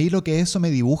 a mí lo que eso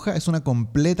me dibuja es una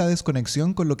completa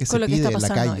desconexión con lo que se Con lo que pide está en la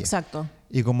pasando, calle. exacto.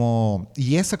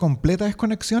 Y esa completa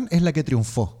desconexión es la que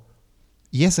triunfó.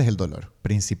 Y ese es el dolor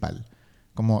principal.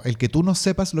 Como el que tú no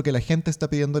sepas lo que la gente está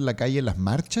pidiendo en la calle, en las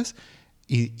marchas,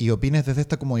 y opines desde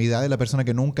esta comodidad de la persona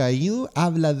que nunca ha ido,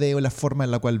 habla de la forma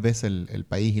en la cual ves el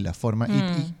país y la forma.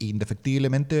 Y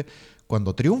indefectiblemente,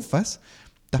 cuando triunfas,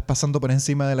 estás pasando por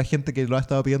encima de la gente que lo ha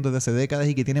estado pidiendo desde hace décadas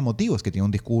y que tiene motivos, que tiene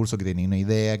un discurso, que tiene una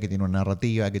idea, que tiene una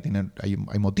narrativa,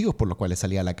 hay motivos por los cuales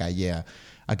salí a la calle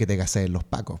a que te gaseen los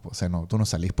pacos. O sea, no, tú no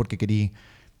salís porque querís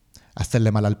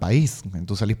hacerle mal al país.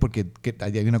 Tú salís porque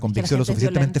hay una convicción lo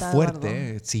suficientemente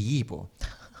fuerte. Sí, po.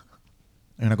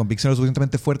 Hay una convicción lo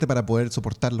suficientemente fuerte para poder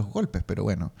soportar los golpes, pero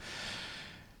bueno.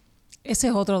 Ese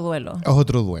es otro duelo. Es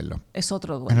otro duelo. Es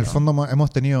otro duelo. En el fondo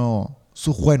hemos tenido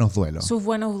sus buenos duelos. Sus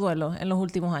buenos duelos en los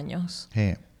últimos años.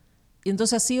 Sí. Y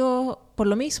entonces ha sido, por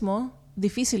lo mismo,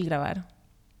 difícil grabar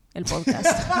el podcast.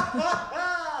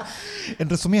 En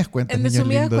resumidas cuentas, En niños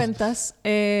resumidas lindos, cuentas,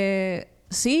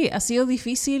 sí, ha sido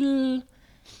difícil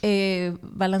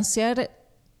balancear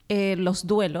los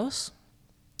duelos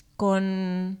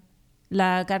con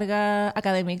la carga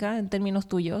académica en términos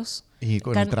tuyos. y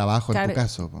con el trabajo en tu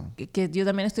caso. Po. Que yo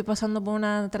también estoy pasando por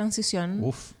una transición.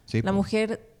 Uf, sí, La po.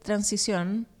 mujer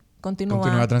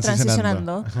continúa transicionando.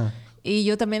 transicionando. Y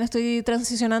yo también estoy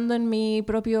transicionando en mi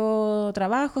propio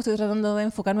trabajo. Estoy tratando de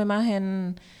enfocarme más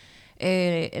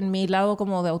en mi lado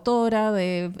como de autora,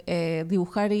 de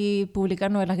dibujar y publicar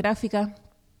novelas gráficas.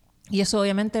 Y eso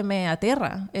obviamente me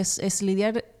aterra. Es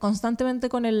lidiar constantemente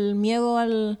con el miedo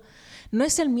al... No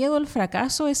es el miedo al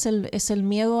fracaso, es el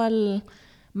miedo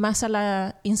más a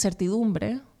la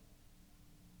incertidumbre.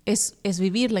 Es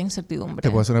vivir la incertidumbre. Te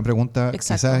puedo hacer una pregunta,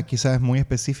 Exacto. quizás muy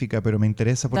específica, pero me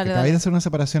interesa porque Dale, acabáis dale. de hacer una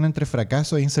separación entre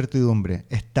fracaso e incertidumbre.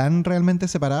 ¿Están realmente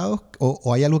separados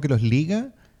o hay algo que los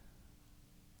liga?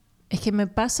 Es que me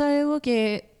pasa, Edo,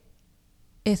 que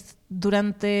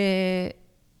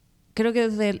creo que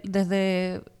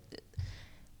desde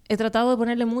he tratado de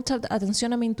ponerle mucha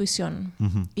atención a mi intuición.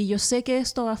 Uh-huh. Y yo sé que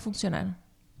esto va a funcionar.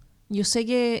 Yo sé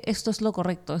que esto es lo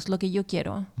correcto, es lo que yo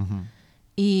quiero. Uh-huh.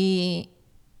 Y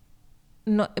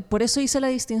por eso hice la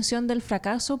distinción del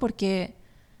fracaso, porque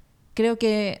creo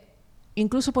que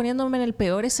incluso poniéndome en el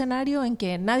peor escenario, en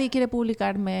que nadie quiere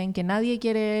publicarme, en que nadie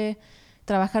quiere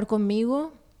trabajar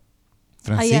conmigo,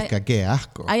 Francisca, qué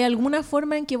asco. hay alguna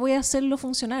forma en que voy a hacerlo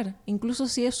funcionar. Incluso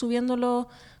si es subiéndolo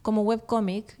como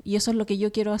webcomic, y eso es lo que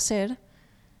yo quiero hacer,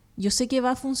 yo sé que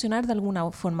va a funcionar de alguna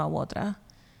forma u otra.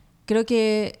 Creo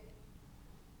que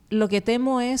lo que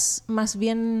temo es más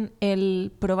bien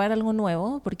el probar algo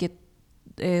nuevo, porque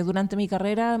durante mi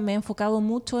carrera me he enfocado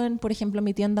mucho en, por ejemplo,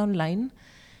 mi tienda online,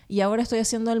 y ahora estoy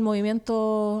haciendo el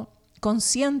movimiento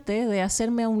consciente de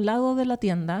hacerme a un lado de la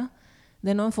tienda,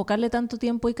 de no enfocarle tanto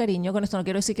tiempo y cariño. Con esto no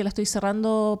quiero decir que la estoy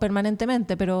cerrando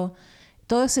permanentemente, pero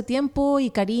todo ese tiempo y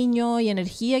cariño y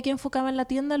energía que enfocaba en la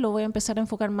tienda lo voy a empezar a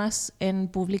enfocar más en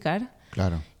publicar.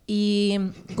 Claro. Y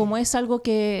como es algo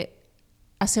que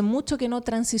hace mucho que no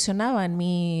transicionaba en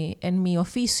mi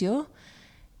oficio,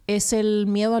 es el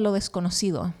miedo a lo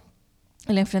desconocido,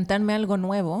 el enfrentarme a algo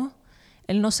nuevo,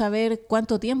 el no saber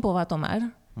cuánto tiempo va a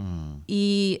tomar.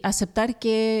 Y aceptar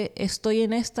que estoy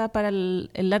en esta para el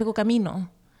largo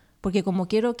camino, porque como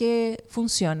quiero que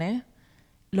funcione,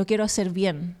 lo quiero hacer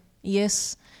bien. Y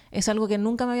es algo que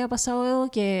nunca me había pasado,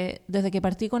 que desde que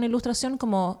partí con ilustración,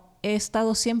 como he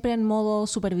estado siempre en modo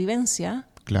supervivencia,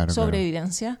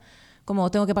 sobrevivencia,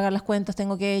 como tengo que pagar las cuentas,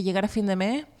 tengo que llegar a fin de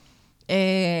mes,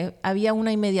 había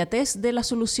una inmediatez de la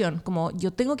solución, como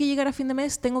yo tengo que llegar a fin de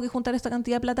mes, tengo que juntar esta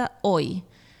cantidad de plata hoy.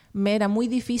 Me era muy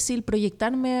difícil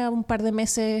proyectarme a un par de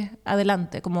meses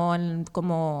adelante, como en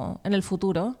el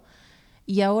futuro.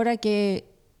 Y ahora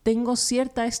que tengo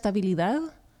cierta estabilidad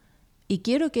y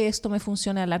quiero que esto me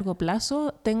funcione a largo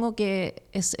plazo, tengo que...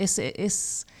 Es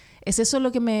eso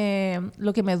lo que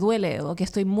me duele, o que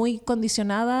estoy muy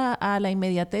condicionada a la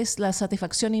inmediatez, la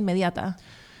satisfacción inmediata.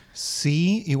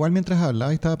 Sí, igual mientras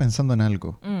hablaba estaba pensando en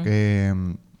algo.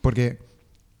 Porque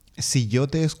si yo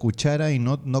te escuchara y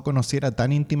no conociera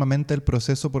tan íntimamente el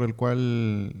proceso por el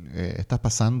cual estás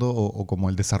pasando o como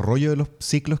el desarrollo de los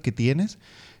ciclos que tienes,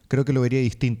 creo que lo vería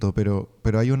distinto,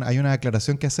 pero hay una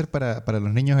aclaración que hacer para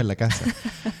los niños en la casa.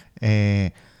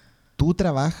 Tú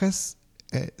trabajas,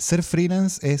 ser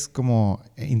freelance es como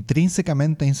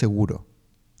intrínsecamente inseguro.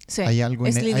 Sí, Hay algo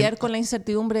es lidiar con la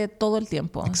incertidumbre todo el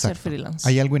tiempo, ser freelance.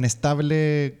 Hay algo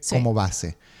inestable como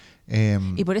base.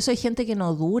 Y por eso hay gente que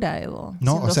no dura, Evo,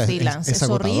 no, siendo o sea, freelance. es Es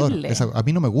agotador. horrible. A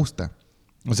mí no me gusta.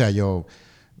 O sea, yo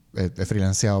he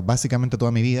freelanceado básicamente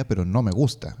toda mi vida, pero no me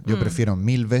gusta. Yo prefiero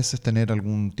 1000 veces tener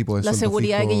algún tipo de La sueldo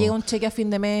seguridad fijo. de que llega un cheque a fin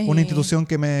de mes. Una institución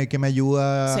que me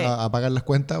ayuda a pagar las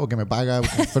cuentas o que me paga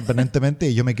permanentemente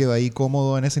y yo me quedo ahí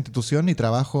cómodo en esa institución y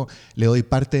trabajo, le doy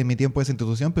parte de mi tiempo a esa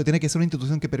institución, pero tiene que ser una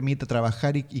institución que permita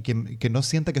trabajar y que no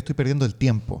sienta que estoy perdiendo el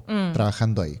tiempo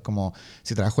trabajando ahí. Como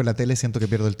si trabajo en la tele siento que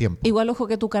pierdo el tiempo. Igual, ojo,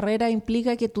 que tu carrera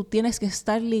implica que tú tienes que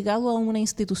estar ligado a una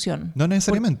institución. No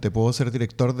necesariamente. Puedo ser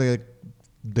director de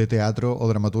teatro o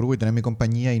dramaturgo y tener mi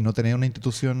compañía y no tener una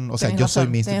institución. O sea, yo soy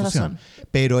mi institución.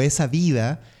 Pero esa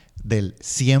vida del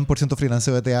 100%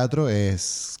 freelanceo de teatro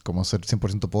es como ser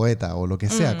 100% poeta o lo que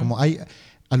sea. Como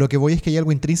a lo que voy es que hay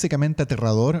algo intrínsecamente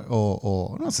aterrador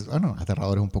no sé, no,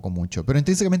 aterrador es un poco mucho, pero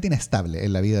intrínsecamente inestable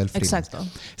en la vida del freelance. Exacto.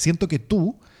 Siento que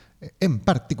tú, en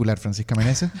particular, Francisca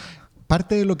Meneses,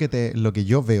 parte de lo que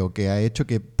yo veo que ha hecho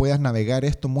que puedas navegar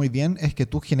esto muy bien es que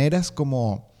tú generas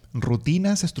como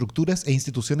rutinas, estructuras e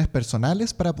instituciones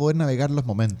personales para poder navegar los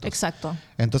momentos. Exacto.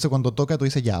 Entonces cuando toca tú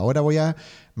dices, ya, ahora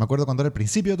me acuerdo cuando era el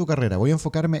principio de tu carrera, voy a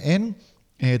enfocarme en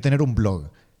tener un blog.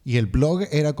 Y el blog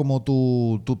era como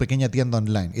tu pequeña tienda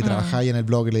online. Y trabajaba en el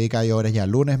blog y le dedicaba horas ya.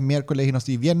 Lunes, miércoles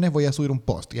y viernes voy a subir un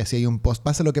post. Y así hay un post.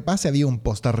 Pase lo que pase, había un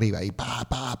post arriba. Y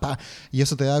Y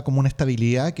eso te da como una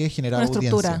estabilidad que generaba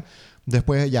audiencia.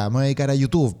 Después ya me voy a dedicar a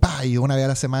YouTube. Y una vez a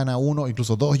la semana,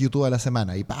 incluso 2 YouTube a la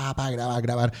semana. Y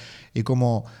grabar.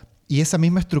 Y esa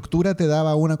misma estructura te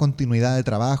daba una continuidad de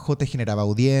trabajo, te generaba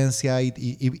audiencia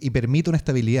y permite una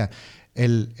estabilidad.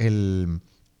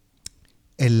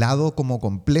 El lado como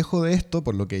complejo de esto,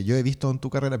 por lo que yo he visto en tu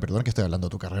carrera, perdón que estoy hablando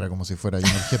de tu carrera como si fuera un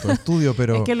objeto de estudio,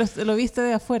 pero... Es que lo viste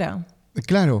de afuera.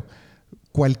 Claro,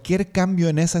 cualquier cambio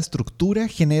en esa estructura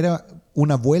genera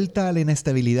una vuelta a la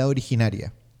inestabilidad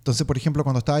originaria. Entonces, por ejemplo,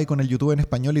 cuando estaba ahí con el YouTube en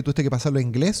español y tuviste que pasarlo a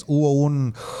inglés, hubo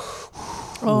un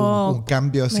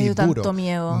cambio así duro.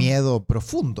 Miedo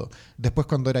profundo. Después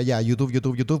cuando era ya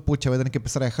YouTube, pucha, voy a tener que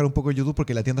empezar a dejar un poco el YouTube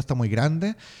porque la tienda está muy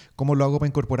grande. ¿Cómo lo hago para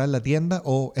incorporar la tienda?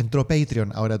 O entró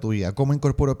Patreon ahora tu vida. ¿Cómo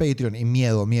incorporo Patreon? Y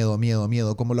miedo.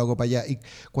 ¿Cómo lo hago para allá? Y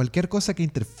cualquier cosa que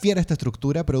interfiera a esta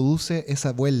estructura produce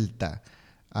esa vuelta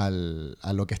a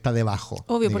lo que está debajo.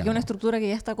 Obvio, digamos. porque es una estructura que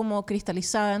ya está como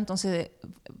cristalizada, entonces...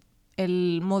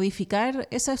 El modificar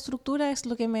esa estructura es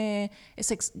lo que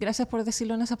gracias por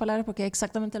decirlo en esas palabras, porque es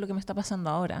exactamente lo que me está pasando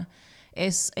ahora.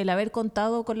 Es el haber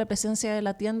contado con la presencia de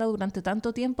la tienda durante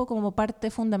tanto tiempo como parte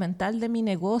fundamental de mi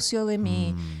negocio, de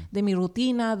mi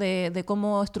rutina, de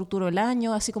cómo estructuro el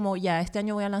año, así como ya, este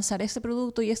año voy a lanzar este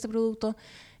producto,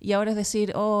 y ahora es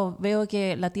decir, veo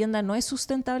que la tienda no es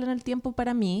sustentable en el tiempo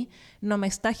para mí, no me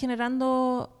está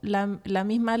generando la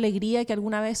misma alegría que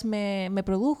alguna vez me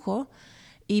produjo.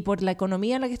 Y por la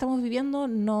economía en la que estamos viviendo,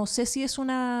 no sé si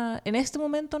en este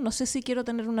momento, no sé si quiero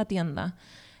tener una tienda.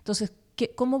 Entonces,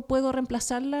 ¿cómo puedo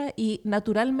reemplazarla? Y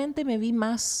naturalmente me vi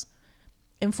más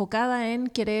enfocada en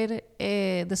querer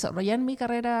desarrollar mi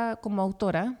carrera como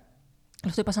autora. Lo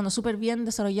estoy pasando súper bien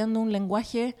desarrollando un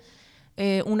lenguaje,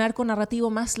 un arco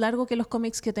narrativo más largo que los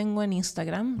cómics que tengo en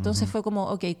Instagram. Entonces fue como,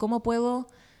 ok, ¿cómo puedo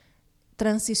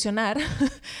transicionar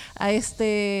a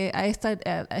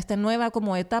esta nueva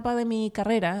como etapa de mi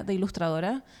carrera de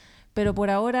ilustradora? Pero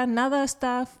por ahora nada es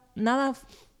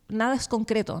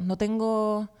concreto. No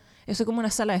tengo... Eso es como una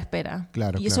sala de espera.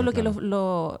 Y eso es lo que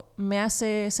me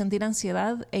hace sentir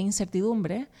ansiedad e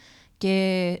incertidumbre,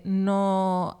 que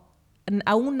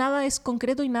aún nada es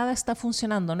concreto y nada está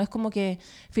funcionando. No es como que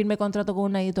firme contrato con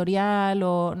una editorial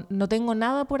o no tengo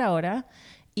nada por ahora.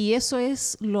 Y eso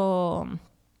es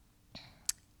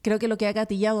creo que lo que ha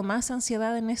gatillado más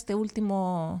ansiedad en este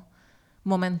último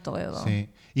momento, Edo. Sí.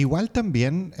 Igual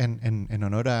también, en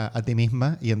honor a ti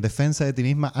misma y en defensa de ti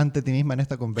misma, ante ti misma en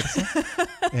esta conversa,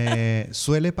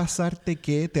 suele pasarte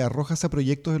que te arrojas a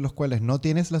proyectos en los cuales no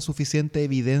tienes la suficiente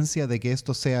evidencia de que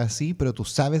esto sea así, pero tú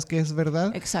sabes que es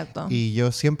verdad. Exacto. Y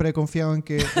yo siempre he confiado en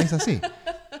que es así.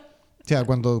 O sea,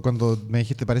 cuando me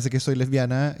dijiste, parece que soy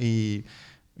lesbiana y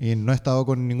no he estado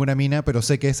con ninguna mina, pero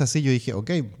sé que es así, yo dije,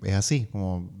 ok, es así,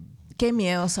 como... Qué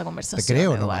miedo esa conversación, Te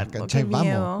creo, nomás, Eduardo. ¿cachai? Qué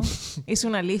miedo. Vamos. Hice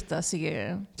una lista, así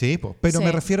que... Sí, pero Sí.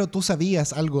 me refiero, tú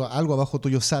sabías algo abajo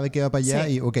tuyo sabe que va para allá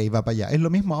Sí. y ok, va para allá. Es lo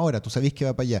mismo ahora, tú sabías que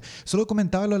va para allá. Solo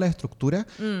comentaba lo de la estructura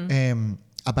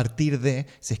a partir de,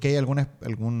 si es que hay alguna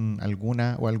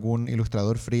o algún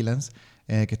ilustrador freelance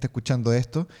que esté escuchando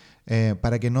esto,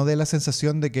 para que no dé la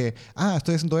sensación de que,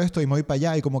 estoy haciendo esto y me voy para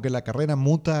allá y como que la carrera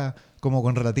muta como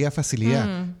con relativa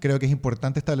facilidad. Creo que es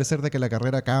importante establecer de que la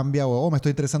carrera cambia o me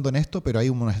estoy interesando en esto, pero hay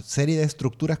una serie de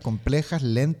estructuras complejas,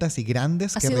 lentas y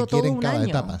grandes que requieren cada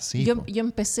etapa. Sí, yo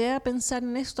empecé a pensar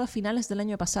en esto a finales del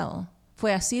año pasado.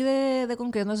 Fue así de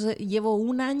concreto. Entonces, llevo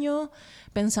un año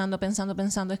pensando,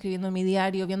 escribiendo en mi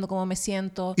diario, viendo cómo me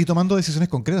siento. Y tomando decisiones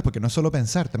concretas, porque no es solo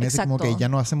pensar, también es como que ya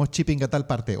no hacemos shipping a tal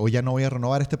parte, o ya no voy a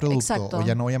renovar este producto, Exacto. o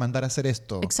ya no voy a mandar a hacer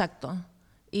esto. Exacto.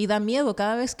 Y da miedo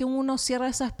cada vez que uno cierra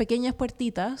esas pequeñas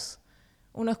puertitas,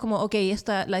 uno es como, ok,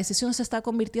 la decisión se está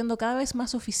convirtiendo cada vez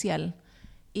más oficial.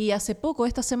 Y hace poco,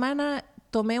 esta semana,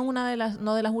 tomé una de las,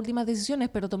 no de las últimas decisiones,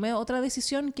 pero tomé otra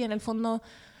decisión que en el fondo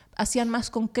hacían más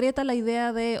concreta la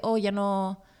idea de, ya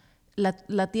no...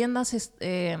 La tienda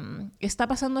está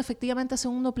pasando efectivamente a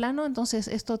segundo plano, entonces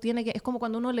esto tiene que... Es como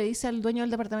cuando uno le dice al dueño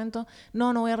del departamento,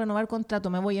 no voy a renovar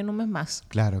contrato, me voy en un mes más.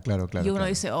 Claro. Y uno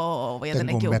dice, voy a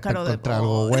tener que Tengo un mes buscar para encontrar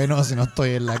algo bueno si no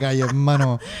estoy en la calle,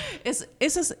 hermano. Ese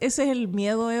es el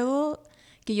miedo, Edo,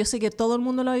 que yo sé que todo el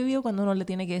mundo lo ha vivido cuando uno le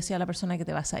tiene que decir a la persona que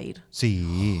te vas a ir.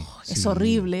 Sí. Es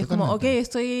horrible. Es como, totalmente.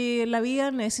 estoy en la vida,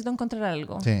 necesito encontrar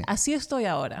algo. Sí. Así estoy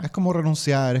ahora. Es como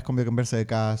renunciar, es como cambiarse de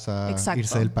casa, Exacto.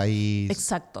 irse del país.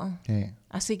 Exacto. Sí.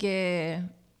 Así que...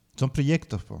 Son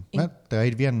proyectos, po. Te va a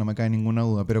ir bien, no me cae ninguna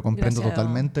duda, pero comprendo gracias,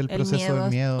 totalmente el proceso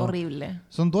del miedo. Es horrible.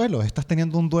 Son duelos, estás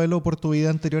teniendo un duelo por tu vida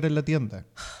anterior en la tienda.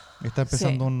 Está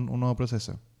empezando Sí. un nuevo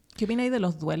proceso. ¿Qué opináis de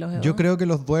los duelos, Edo? Yo creo que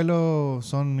los duelos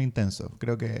son intensos.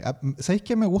 Creo que... ¿Sabéis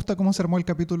qué? Me gusta cómo se armó el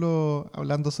capítulo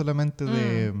hablando solamente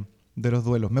de los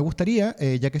duelos. Me gustaría,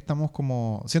 ya que estamos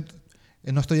como...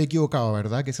 no estoy equivocado,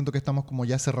 ¿verdad? Que siento que estamos como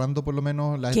ya cerrando por lo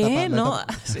menos la ¿Qué? etapa...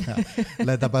 Sí.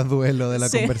 La etapa duelo de la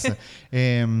Sí. conversa.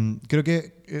 Creo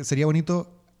que sería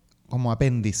bonito como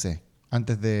apéndice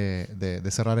antes de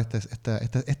cerrar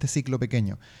este ciclo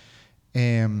pequeño.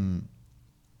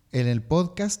 En el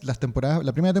podcast, la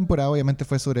primera temporada obviamente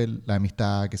fue sobre la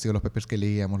amistad, que sigo los papers que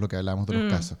leíamos, lo que hablábamos de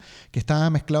los casos, que estaba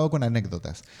mezclado con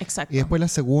anécdotas. Exacto. Y después la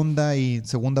segunda y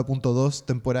segunda .2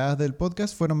 temporadas del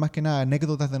podcast fueron más que nada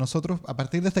anécdotas de nosotros a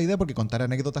partir de esta idea, porque contar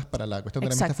anécdotas para la cuestión de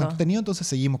la amistad fue entretenido, entonces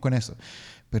seguimos con eso.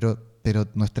 Pero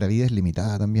nuestra vida es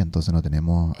limitada también, entonces no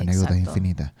tenemos anécdotas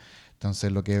infinitas.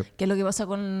 Entonces ¿Qué es lo que pasa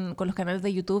con los canales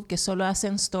de YouTube que solo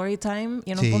hacen story time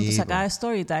y en un punto se acaba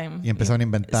story time? Y empezaron a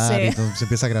inventar y entonces se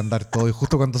empieza a agrandar todo. Y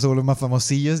justo cuando se vuelven más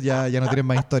famosillos ya no tienen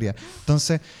más historia.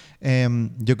 Entonces,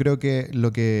 yo creo que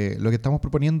lo que estamos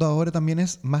proponiendo ahora también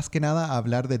es más que nada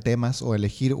hablar de temas o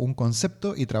elegir un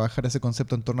concepto y trabajar ese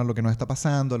concepto en torno a lo que nos está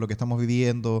pasando, a lo que estamos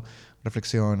viviendo,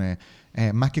 reflexiones,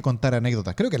 más que contar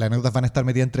anécdotas. Creo que las anécdotas van a estar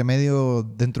metidas entre medio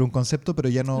dentro de un concepto, pero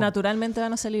ya no... Naturalmente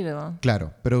van a salir, ¿no?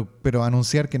 Claro, pero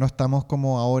anunciar que no estamos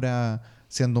como ahora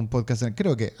siendo un podcast...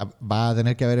 Creo que va a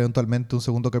tener que haber eventualmente un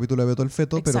segundo capítulo de Beto el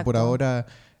Feto, pero por ahora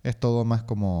es todo más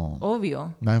como...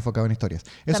 Obvio. Más enfocado en historias.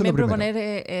 Eso También es lo proponer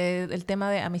el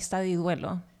tema de amistad y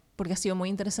duelo, porque ha sido muy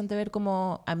interesante ver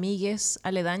cómo amigues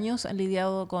aledaños han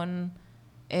lidiado con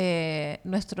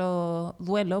nuestro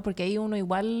duelo, porque ahí uno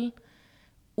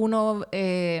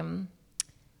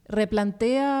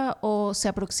replantea o se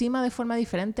aproxima de forma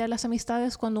diferente a las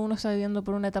amistades cuando uno está viviendo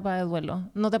por una etapa de duelo.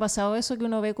 ¿No te ha pasado eso que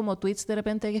uno ve como tweets de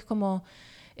repente que es como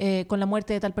con la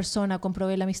muerte de tal persona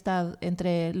comprobé la amistad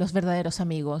entre los verdaderos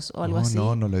amigos o algo así?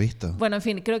 No lo he visto. Bueno, en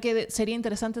fin, creo que sería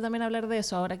interesante también hablar de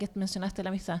eso ahora que mencionaste la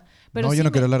amistad. Pero no, sí yo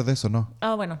no quiero hablar de eso, no.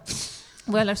 Bueno.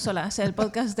 Voy a hablar sola. O sea, el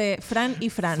podcast de Fran y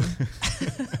Fran.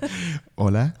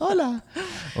 Hola.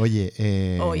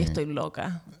 Oye, Hoy estoy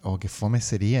loca. Qué fome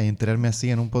sería enterarme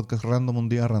así en un podcast random, un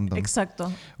día random.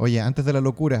 Exacto. Oye, antes de la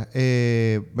locura,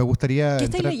 me gustaría... ¿Qué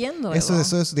estáis leyendo, Eso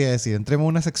Evo? te iba a decir. Entremos a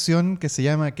una sección que se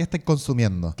llama ¿Qué estáis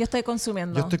consumiendo? ¿Qué estáis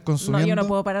consumiendo? Yo estoy consumiendo... No, yo no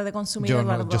puedo parar de consumir,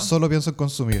 Eduardo. Yo solo pienso en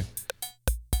consumir.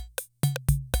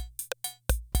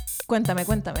 Cuéntame.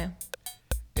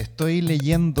 Estoy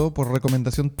leyendo por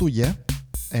recomendación tuya...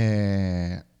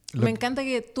 Me encanta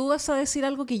que tú vas a decir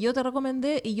algo que yo te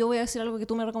recomendé y yo voy a decir algo que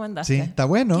tú me recomendaste. Sí, está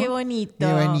bueno. Qué bonito.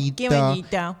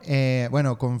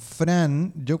 Bueno, con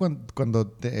Fran, yo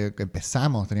cuando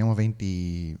empezamos, teníamos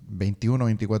 21,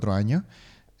 24 años.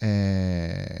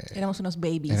 Éramos unos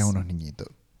babies. Éramos unos niñitos.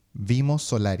 Vimos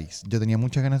Solaris. Yo tenía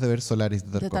muchas ganas de ver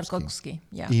Solaris de Tarkovsky.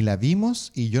 Yeah. Y la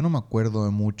vimos y yo no me acuerdo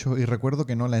de mucho y recuerdo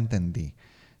que no la entendí.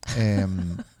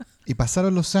 Y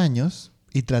pasaron los años...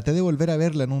 Y traté de volver a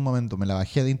verla en un momento. Me la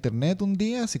bajé de internet un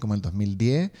día, así como el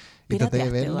 2010, y traté de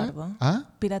verla. Eduardo. ¿Ah?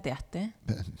 Pirateaste.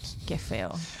 Qué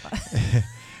feo.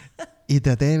 Y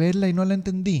traté de verla y no la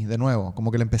entendí de nuevo.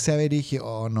 Como que la empecé a ver y dije,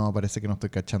 oh no, parece que no estoy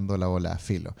cachando la bola a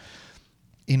filo.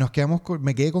 Y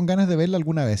me quedé con ganas de verla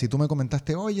alguna vez. Y tú me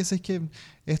comentaste, oye, es que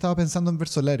he estado pensando en ver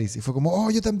Solaris. Y fue como, oh,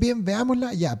 yo también,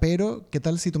 veámosla. Ya, pero ¿qué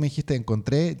tal si tú me dijiste,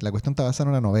 la cuestión está basada en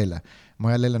una novela? Me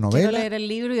voy a leer la novela. Quiero leer el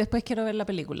libro y después quiero ver la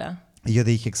película. Y yo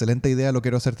te dije, excelente idea, lo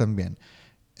quiero hacer también.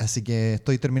 Así que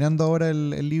estoy terminando ahora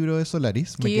el libro de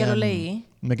Solaris. Que yo lo leí.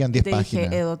 Me quedan 10 te páginas.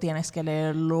 Dije, Edo, tienes que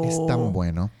leerlo. Es tan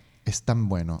bueno. Es tan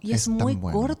bueno. Y es muy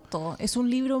corto. Es un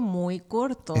libro muy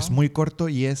corto. Es muy corto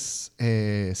y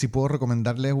si puedo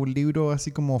recomendarles un libro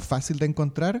así como fácil de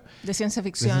encontrar. De ciencia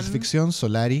ficción. De ciencia ficción,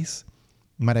 Solaris.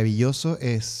 Maravilloso.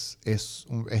 Es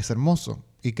hermoso.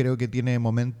 Y creo que tiene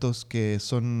momentos que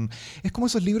son... Es como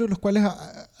esos libros los cuales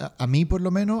a mí por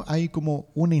lo menos hay como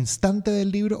un instante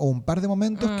del libro o un par de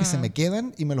momentos que se me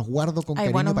quedan y me los guardo con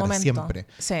cariño para siempre.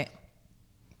 Sí.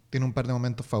 Tiene un par de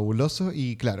momentos fabulosos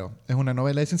y claro, es una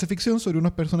novela de ciencia ficción sobre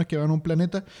unas personas que van a un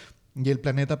planeta y el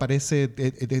planeta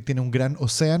tiene un gran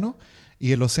océano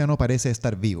y el océano parece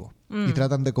estar vivo. Y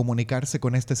tratan de comunicarse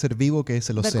con este ser vivo que es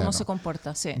el océano. Ver cómo se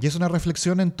comporta, sí. Y es una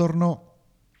reflexión en torno,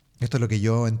 esto es lo que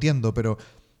yo entiendo, pero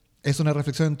es una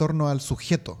reflexión en torno al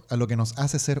sujeto, a lo que nos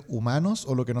hace ser humanos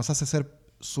o lo que nos hace ser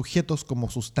sujetos como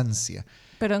sustancia.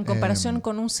 Pero en comparación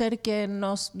con un ser que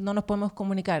no nos podemos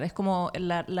comunicar. Es como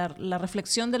la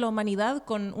reflexión de la humanidad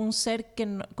con un ser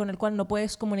con el cual no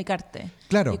puedes comunicarte.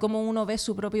 Claro. Y cómo uno ve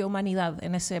su propia humanidad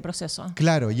en ese proceso.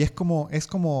 Claro, y es que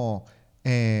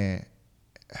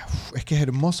es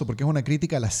hermoso porque es una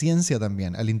crítica a la ciencia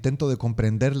también, al intento de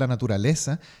comprender la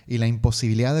naturaleza y la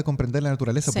imposibilidad de comprender la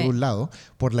naturaleza, por un lado,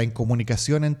 por la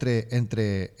incomunicación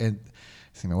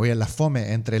si me voy a la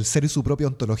fome, entre el ser y su propia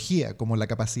ontología, como la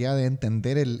capacidad de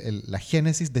entender la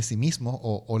génesis de sí mismo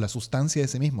o la sustancia de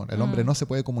sí mismo. El hombre no se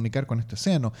puede comunicar con este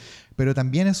océano, pero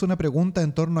también es una pregunta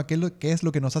en torno a qué es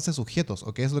lo que nos hace sujetos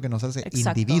o qué es lo que nos hace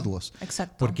individuos.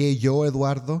 Exacto. ¿Por qué yo,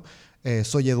 Eduardo,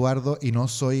 soy Eduardo y no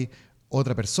soy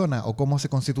otra persona? ¿O cómo se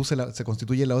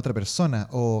constituye la otra persona?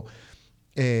 O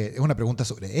es una pregunta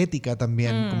sobre ética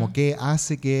también, como qué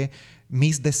hace que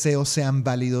mis deseos sean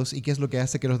válidos y qué es lo que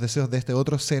hace que los deseos de este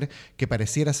otro ser que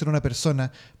pareciera ser una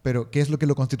persona, pero qué es lo que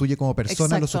lo constituye como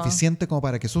persona. Exacto. Lo suficiente como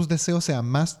para que sus deseos sean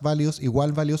más válidos,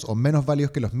 igual válidos o menos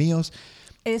válidos que los míos.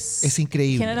 Es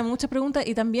increíble. Genera muchas preguntas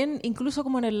y también incluso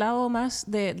como en el lado más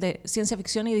de ciencia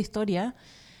ficción y de historia,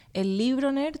 el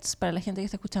libro Nerds, para la gente que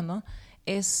está escuchando,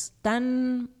 es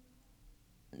tan...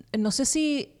 No sé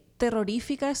si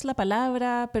terrorífica es la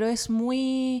palabra, pero es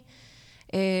muy...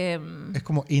 es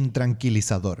como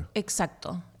intranquilizador.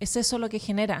 Exacto. Es eso lo que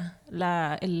genera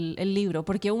el libro.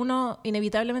 Porque uno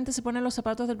inevitablemente se pone en los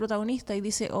zapatos del protagonista y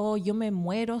dice, oh, yo me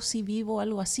muero si vivo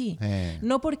algo así.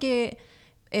 No porque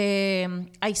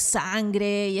hay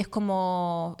sangre y es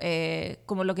como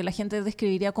lo que la gente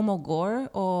describiría como gore.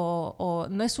 O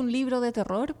no es un libro de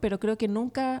terror, pero creo que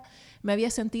nunca me había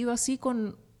sentido así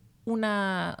con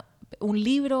un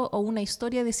libro o una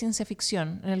historia de ciencia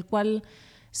ficción en el cual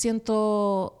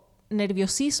siento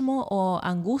nerviosismo o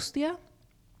angustia,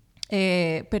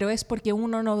 pero es porque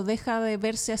uno no deja de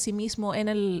verse a sí mismo en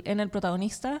el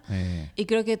protagonista. Y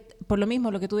creo que por lo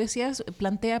mismo, lo que tú decías,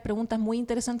 plantea preguntas muy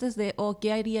interesantes de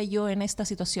 ¿qué haría yo en esta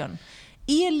situación?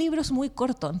 Y el libro es muy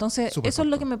corto, entonces Súper eso corto.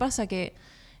 es lo que me pasa, que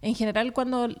en general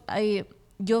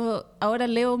yo ahora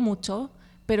leo mucho,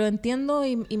 pero entiendo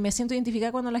y me siento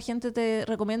identificada cuando la gente te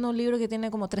recomienda un libro que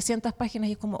tiene como 300 páginas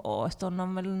y es como, esto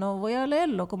no voy a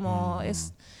leerlo, como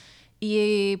es...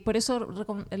 Y por eso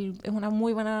es una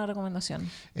muy buena recomendación.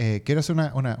 Quiero hacer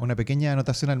una pequeña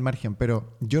anotación al margen,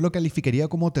 pero yo lo calificaría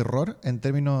como terror en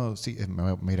términos... Sí,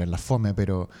 me voy a ir en la fome,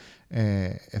 pero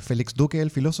Félix Duque,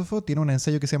 el filósofo, tiene un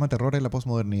ensayo que se llama Terror en la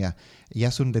posmodernidad y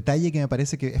hace un detalle que me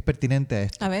parece que es pertinente a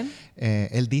esto. A ver.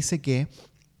 Él dice que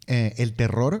el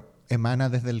terror emana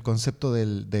desde el concepto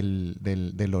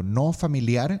de lo no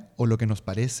familiar o lo que nos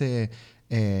parece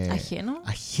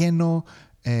ajeno,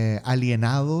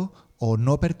 alienado o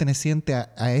no perteneciente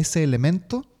a ese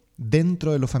elemento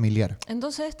dentro de lo familiar.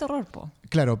 Entonces es terror, po.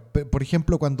 Claro, por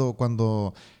ejemplo,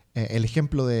 cuando el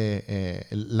ejemplo de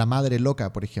la madre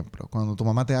loca, por ejemplo, cuando tu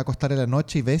mamá te va a acostar en la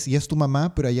noche y ves y es tu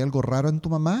mamá, pero hay algo raro en tu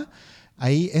mamá,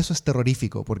 ahí eso es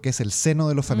terrorífico porque es el seno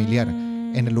de lo familiar.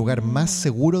 En el lugar más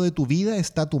seguro de tu vida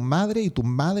está tu madre y tu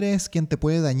madre es quien te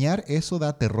puede dañar. Eso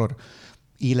da terror.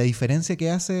 Y la diferencia que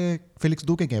hace Félix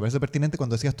Duque, que me parece pertinente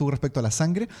cuando decías tú respecto a la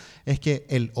sangre, es que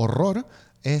el horror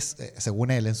es, según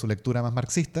él en su lectura más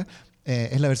marxista,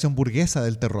 es la versión burguesa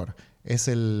del terror.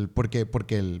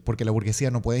 Porque la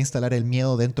burguesía no puede instalar el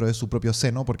miedo dentro de su propio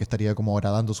seno, porque estaría como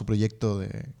horadando su proyecto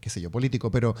de, qué sé yo,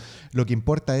 político. Pero lo que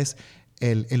importa es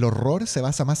el horror se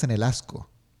basa más en el asco,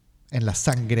 en la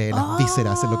sangre, en las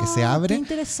vísceras, en lo que se abre. ¡Qué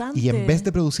interesante! Y en vez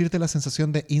de producirte la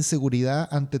sensación de inseguridad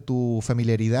ante tu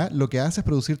familiaridad, lo que hace es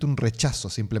producirte un rechazo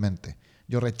simplemente.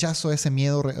 Yo rechazo ese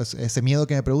miedo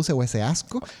que me produce o ese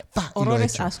asco. ¡Pah! Horror Y lo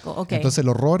es echo. asco, ok. Entonces el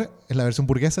horror es la versión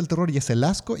burguesa del terror y es el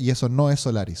asco, y eso no es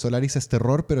Solaris. Solaris es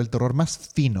terror, pero el terror más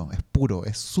fino, es puro,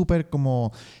 es súper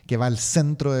como que va al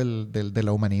centro de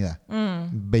la humanidad.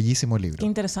 Bellísimo libro. Qué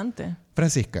interesante.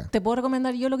 Francisca, ¿Te puedo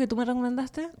recomendar yo lo que tú me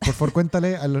recomendaste? por favor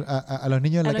cuéntale a los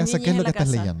niños en la casa qué es lo que estás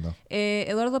leyendo.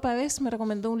 Eduardo Pavés me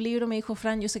recomendó un libro, me dijo: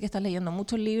 Fran, yo sé que estás leyendo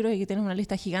muchos libros y que tienes una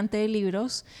lista gigante de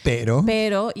libros,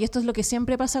 Pero, y esto es lo que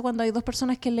siempre pasa cuando hay dos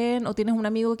personas que leen, o tienes una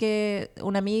amiga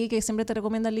que siempre te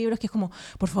recomienda libros, que es como,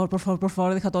 por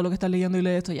favor, deja todo lo que estás leyendo y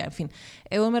lee esto ya, en fin.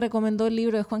 Edu me recomendó el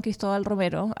libro de Juan Cristóbal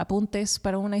Romero, Apuntes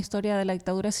para una historia de la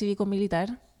dictadura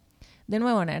cívico-militar. De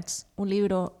nuevo, nerds, un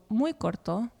libro muy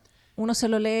corto. Uno se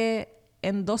lo lee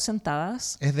en 2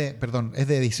 sentadas. es de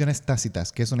Ediciones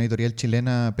Tácitas, que es una editorial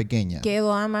chilena pequeña. Que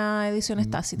Edo ama Ediciones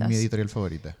Tácitas. Mi editorial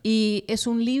favorita. Y es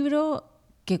un libro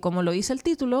que, como lo dice el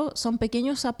título, son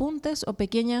pequeños apuntes o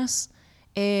pequeñas...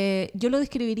 yo lo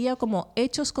describiría como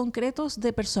hechos concretos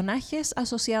de personajes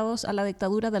asociados a la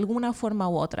dictadura de alguna forma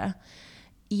u otra.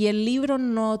 Y el libro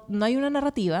no hay una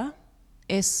narrativa,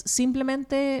 es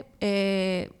simplemente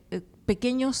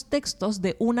pequeños textos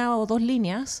de 1 o 2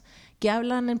 líneas que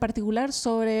hablan en particular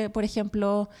sobre, por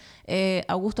ejemplo,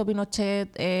 Augusto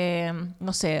Pinochet,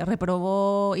 no sé,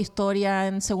 reprobó historia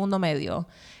en segundo medio.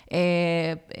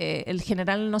 El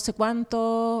general no sé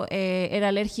cuánto era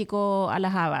alérgico a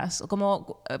las habas.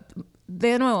 Como,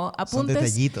 de nuevo, apuntes. Son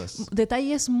detallitos.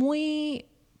 Detalles muy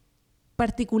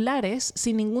particulares,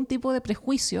 sin ningún tipo de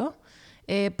prejuicio,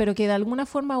 pero que de alguna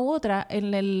forma u otra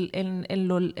en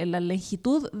la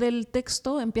longitud del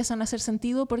texto empiezan a hacer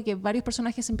sentido porque varios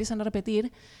personajes se empiezan a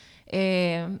repetir,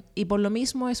 y por lo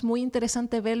mismo es muy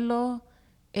interesante verlo,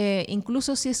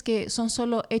 incluso si es que son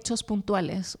solo hechos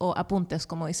puntuales o apuntes,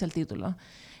 como dice el título.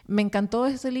 Me encantó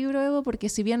este libro, Edo, porque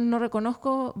si bien no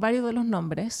reconozco varios de los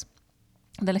nombres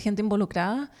de la gente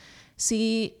involucrada,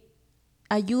 sí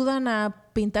ayudan a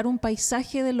pintar un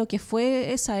paisaje de lo que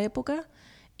fue esa época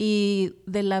y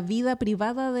de la vida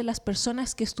privada de las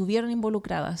personas que estuvieron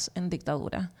involucradas en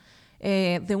dictadura,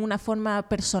 de una forma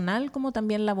personal como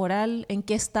también laboral, en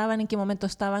qué estaban, en qué momento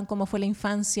estaban, cómo fue la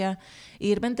infancia, y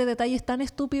de repente detalles tan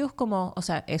estúpidos como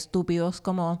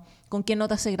con qué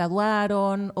notas se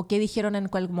graduaron, o qué dijeron en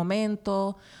cuál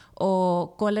momento,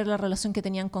 o cuál era la relación que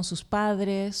tenían con sus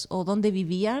padres, o dónde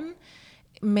vivían.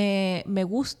 Me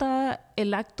gusta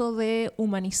el acto de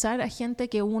humanizar a gente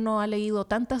que uno ha leído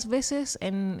tantas veces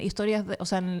en historias,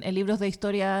 en libros de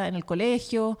historia en el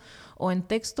colegio o en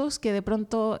textos, que de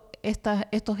pronto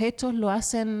estos hechos lo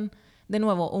hacen, de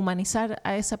nuevo, humanizar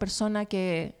a esa persona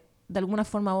que de alguna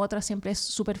forma u otra siempre es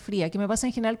súper fría, que me pasa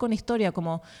en general con historia,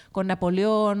 como con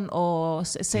Napoleón o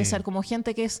César, sí, como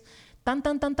gente que es tan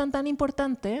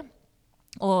importante,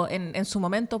 o en su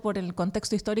momento por el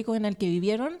contexto histórico en el que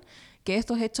vivieron, que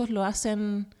estos hechos lo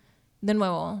hacen, de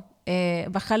nuevo,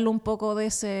 bajarlo un poco de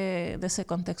ese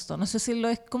contexto. No sé si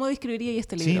 ¿cómo describiría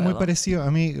este libro? Sí, muy parecido.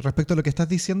 A mí, respecto a lo que estás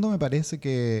diciendo, me parece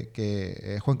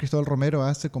que Juan Cristóbal Romero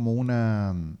hace como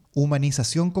una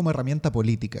humanización como herramienta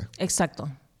política.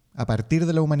 Exacto. A partir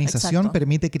de la humanización, exacto,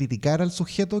 permite criticar al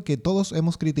sujeto que todos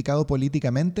hemos criticado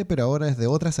políticamente, pero ahora desde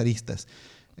otras aristas.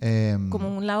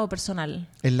 Como un lado personal.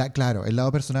 Claro, el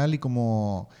lado personal, y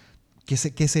como que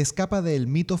se escapa del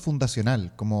mito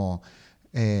fundacional, como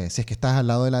si es que estás al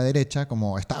lado de la derecha,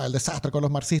 como estaba el desastre con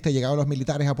los marxistas y llegaban los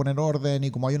militares a poner orden,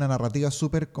 y como hay una narrativa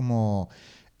súper como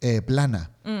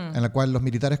plana, en la cual los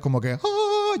militares como que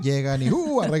llegan y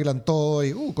arreglan todo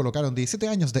y colocaron 17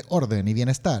 años de orden y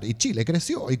bienestar y Chile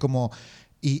creció,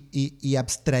 y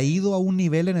abstraído a un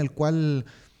nivel en el cual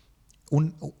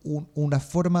una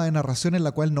forma de narración en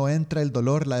la cual no entra el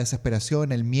dolor, la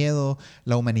desesperación, el miedo,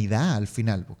 la humanidad al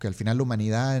final, porque al final la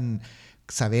humanidad en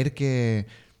saber que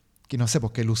no sé,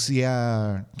 pues que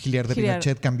Lucía Gilliard de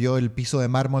Pinochet cambió el piso de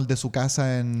mármol de su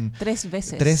casa en 3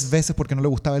 veces. 3 veces porque no le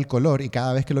gustaba el color, y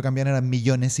cada vez que lo cambiaban eran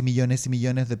millones y millones y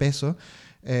millones de pesos.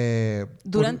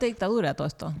 Durante dictadura todo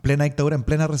esto. Plena dictadura, en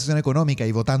plena recesión económica,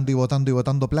 y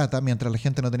votando plata mientras la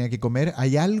gente no tenía que comer.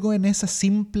 Hay algo en ese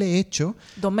simple hecho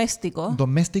doméstico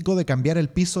de cambiar el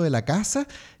piso de la casa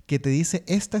que te dice,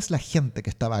 esta es la gente que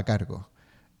estaba a cargo.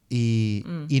 Y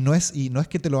no es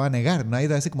que te lo va a negar, nadie te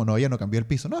va a decir como, no, ella no cambió el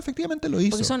piso. No, efectivamente lo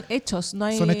hizo. Porque son hechos,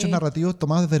 Son hechos narrativos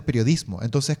tomados desde el periodismo.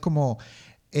 Entonces es como,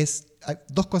 Hay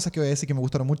dos cosas que voy a decir que me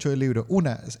gustaron mucho del libro.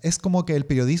 Una, es como que el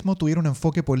periodismo tuviera un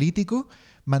enfoque político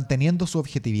manteniendo su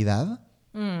objetividad,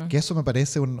 que eso me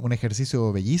parece un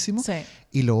ejercicio bellísimo. Sí.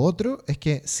 Y lo otro es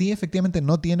que sí, efectivamente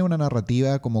no tiene una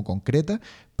narrativa como concreta,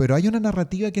 pero hay una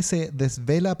narrativa que se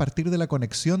desvela a partir de la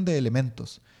conexión de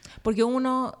elementos. Porque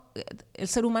el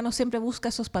ser humano siempre busca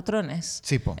esos patrones.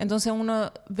 Sí, po. Entonces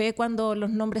uno ve cuando los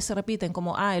nombres se repiten,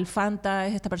 como, el Fanta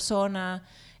es esta persona,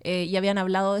 y habían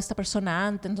hablado de esta persona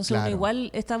antes. Entonces Claro. uno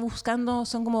igual está buscando,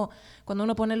 son como cuando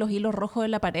uno pone los hilos rojos en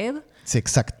la pared. Sí,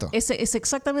 exacto. Es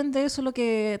exactamente eso lo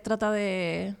que trata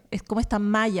de... Es como esta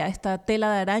malla, esta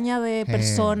tela de araña de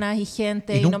personas y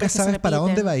gente. Y nunca nombres que se sabes para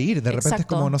repiten. dónde va a ir. De repente Exacto.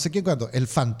 es como no sé qué cuándo. El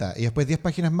Fanta. Y después 10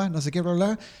 páginas más, no sé qué, bla,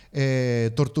 bla.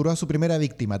 Torturó a su primera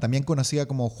víctima. También conocida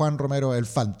como Juan Romero el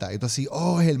Fanta. Entonces,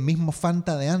 es el mismo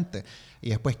Fanta de antes. Y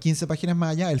después 15 páginas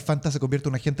más allá, el Fanta se convierte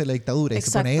en un agente de la dictadura. Y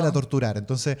se pone él a torturar.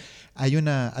 Entonces, hay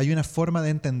una forma de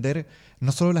entender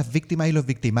no solo las víctimas y los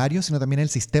victimarios, sino también el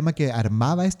sistema que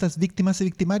armaba estas víctimas y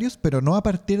victimarios, pero no a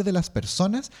partir de las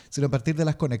personas, sino a partir de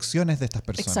las conexiones de estas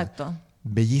personas. Exacto.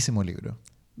 Bellísimo libro.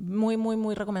 Muy, muy,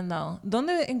 muy recomendado.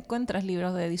 ¿Dónde encuentras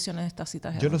libros de ediciones de estas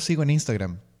citas? Yo lo sigo en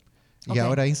Instagram. Y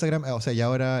ahora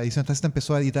Ediciones Tácita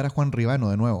empezó a editar a Juan Ribano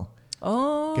de nuevo.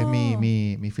 Oh. Que es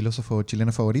mi filósofo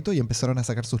chileno favorito, y empezaron a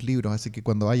sacar sus libros. Así que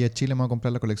cuando vaya a Chile me voy a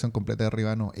comprar la colección completa de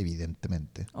Ribano,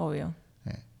 evidentemente. Obvio.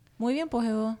 Muy bien, pues,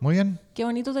 Edu. Muy bien. Qué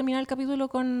bonito terminar el capítulo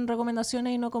con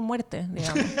recomendaciones y no con muerte,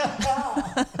 digamos.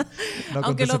 No con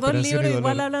Aunque los dos desesperación y libros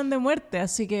igual dolor. hablan de muerte,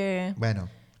 así que Bueno.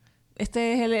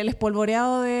 este es el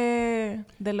espolvoreado de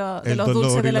los El dulces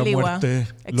dolor de y la la ligua. muerte,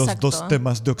 los Exacto. dos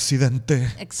temas de Occidente.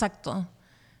 Exacto.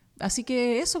 Así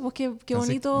que eso, pues qué Así,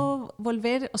 bonito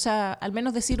volver, o sea, al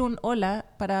menos decir un hola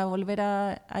para volver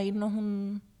a irnos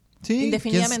Sí,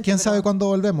 indefinidamente. ¿quién sabe pero- cuándo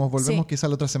volvemos? Volvemos Sí. quizá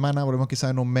la otra semana, volvemos quizá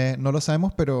en un mes, no lo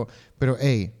sabemos, pero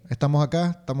hey, estamos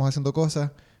acá, estamos haciendo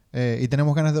cosas y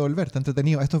tenemos ganas de volver, está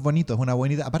entretenido. Esto es bonito, es una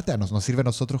buena idea. Aparte, nos sirve a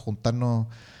nosotros juntarnos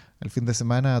el fin de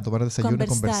semana a tomar desayuno y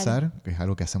conversar, que es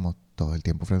algo que hacemos todo el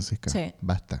tiempo, Francisca. Sí.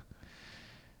 Basta.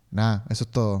 Nada, eso es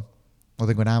todo. No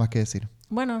tengo nada más que decir.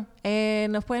 Bueno,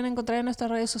 nos pueden encontrar en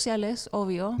nuestras redes sociales,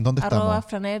 obvio. ¿Dónde estamos?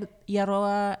 @franer y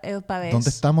 @edpavés. ¿Dónde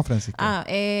estamos, Francisca?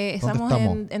 Estamos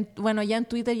estamos? bueno, ya en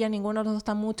Twitter ya ninguno de los dos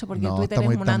está mucho porque No, Twitter es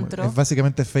un antro. es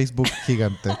básicamente Facebook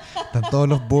gigante. Están todos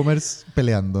los boomers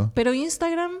peleando. Pero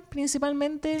Instagram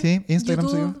principalmente. Sí, Instagram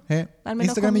YouTube, soy yo. al menos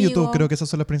Instagram y conmigo, YouTube creo que esos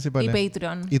son los principales. y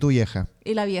Patreon. Y tu vieja.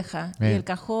 Y la vieja. Y el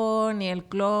cajón, y el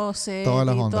closet. Todas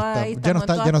las y ondas. ahí Ya no estamos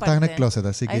estás en el partes. closet,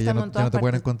 así Ahí que ya estamos no, en ya no todas te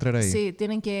pueden partes. encontrar ahí. Sí,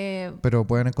 tienen que... Pero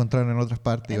pueden encontrar en otras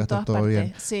partes y va a en estar todas todo partes.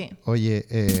 bien. Sí. Oye,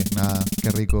 nada, qué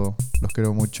rico. Los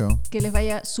quiero mucho. Que les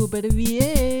vaya súper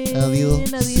bien.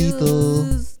 Adiós.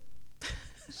 Adiós.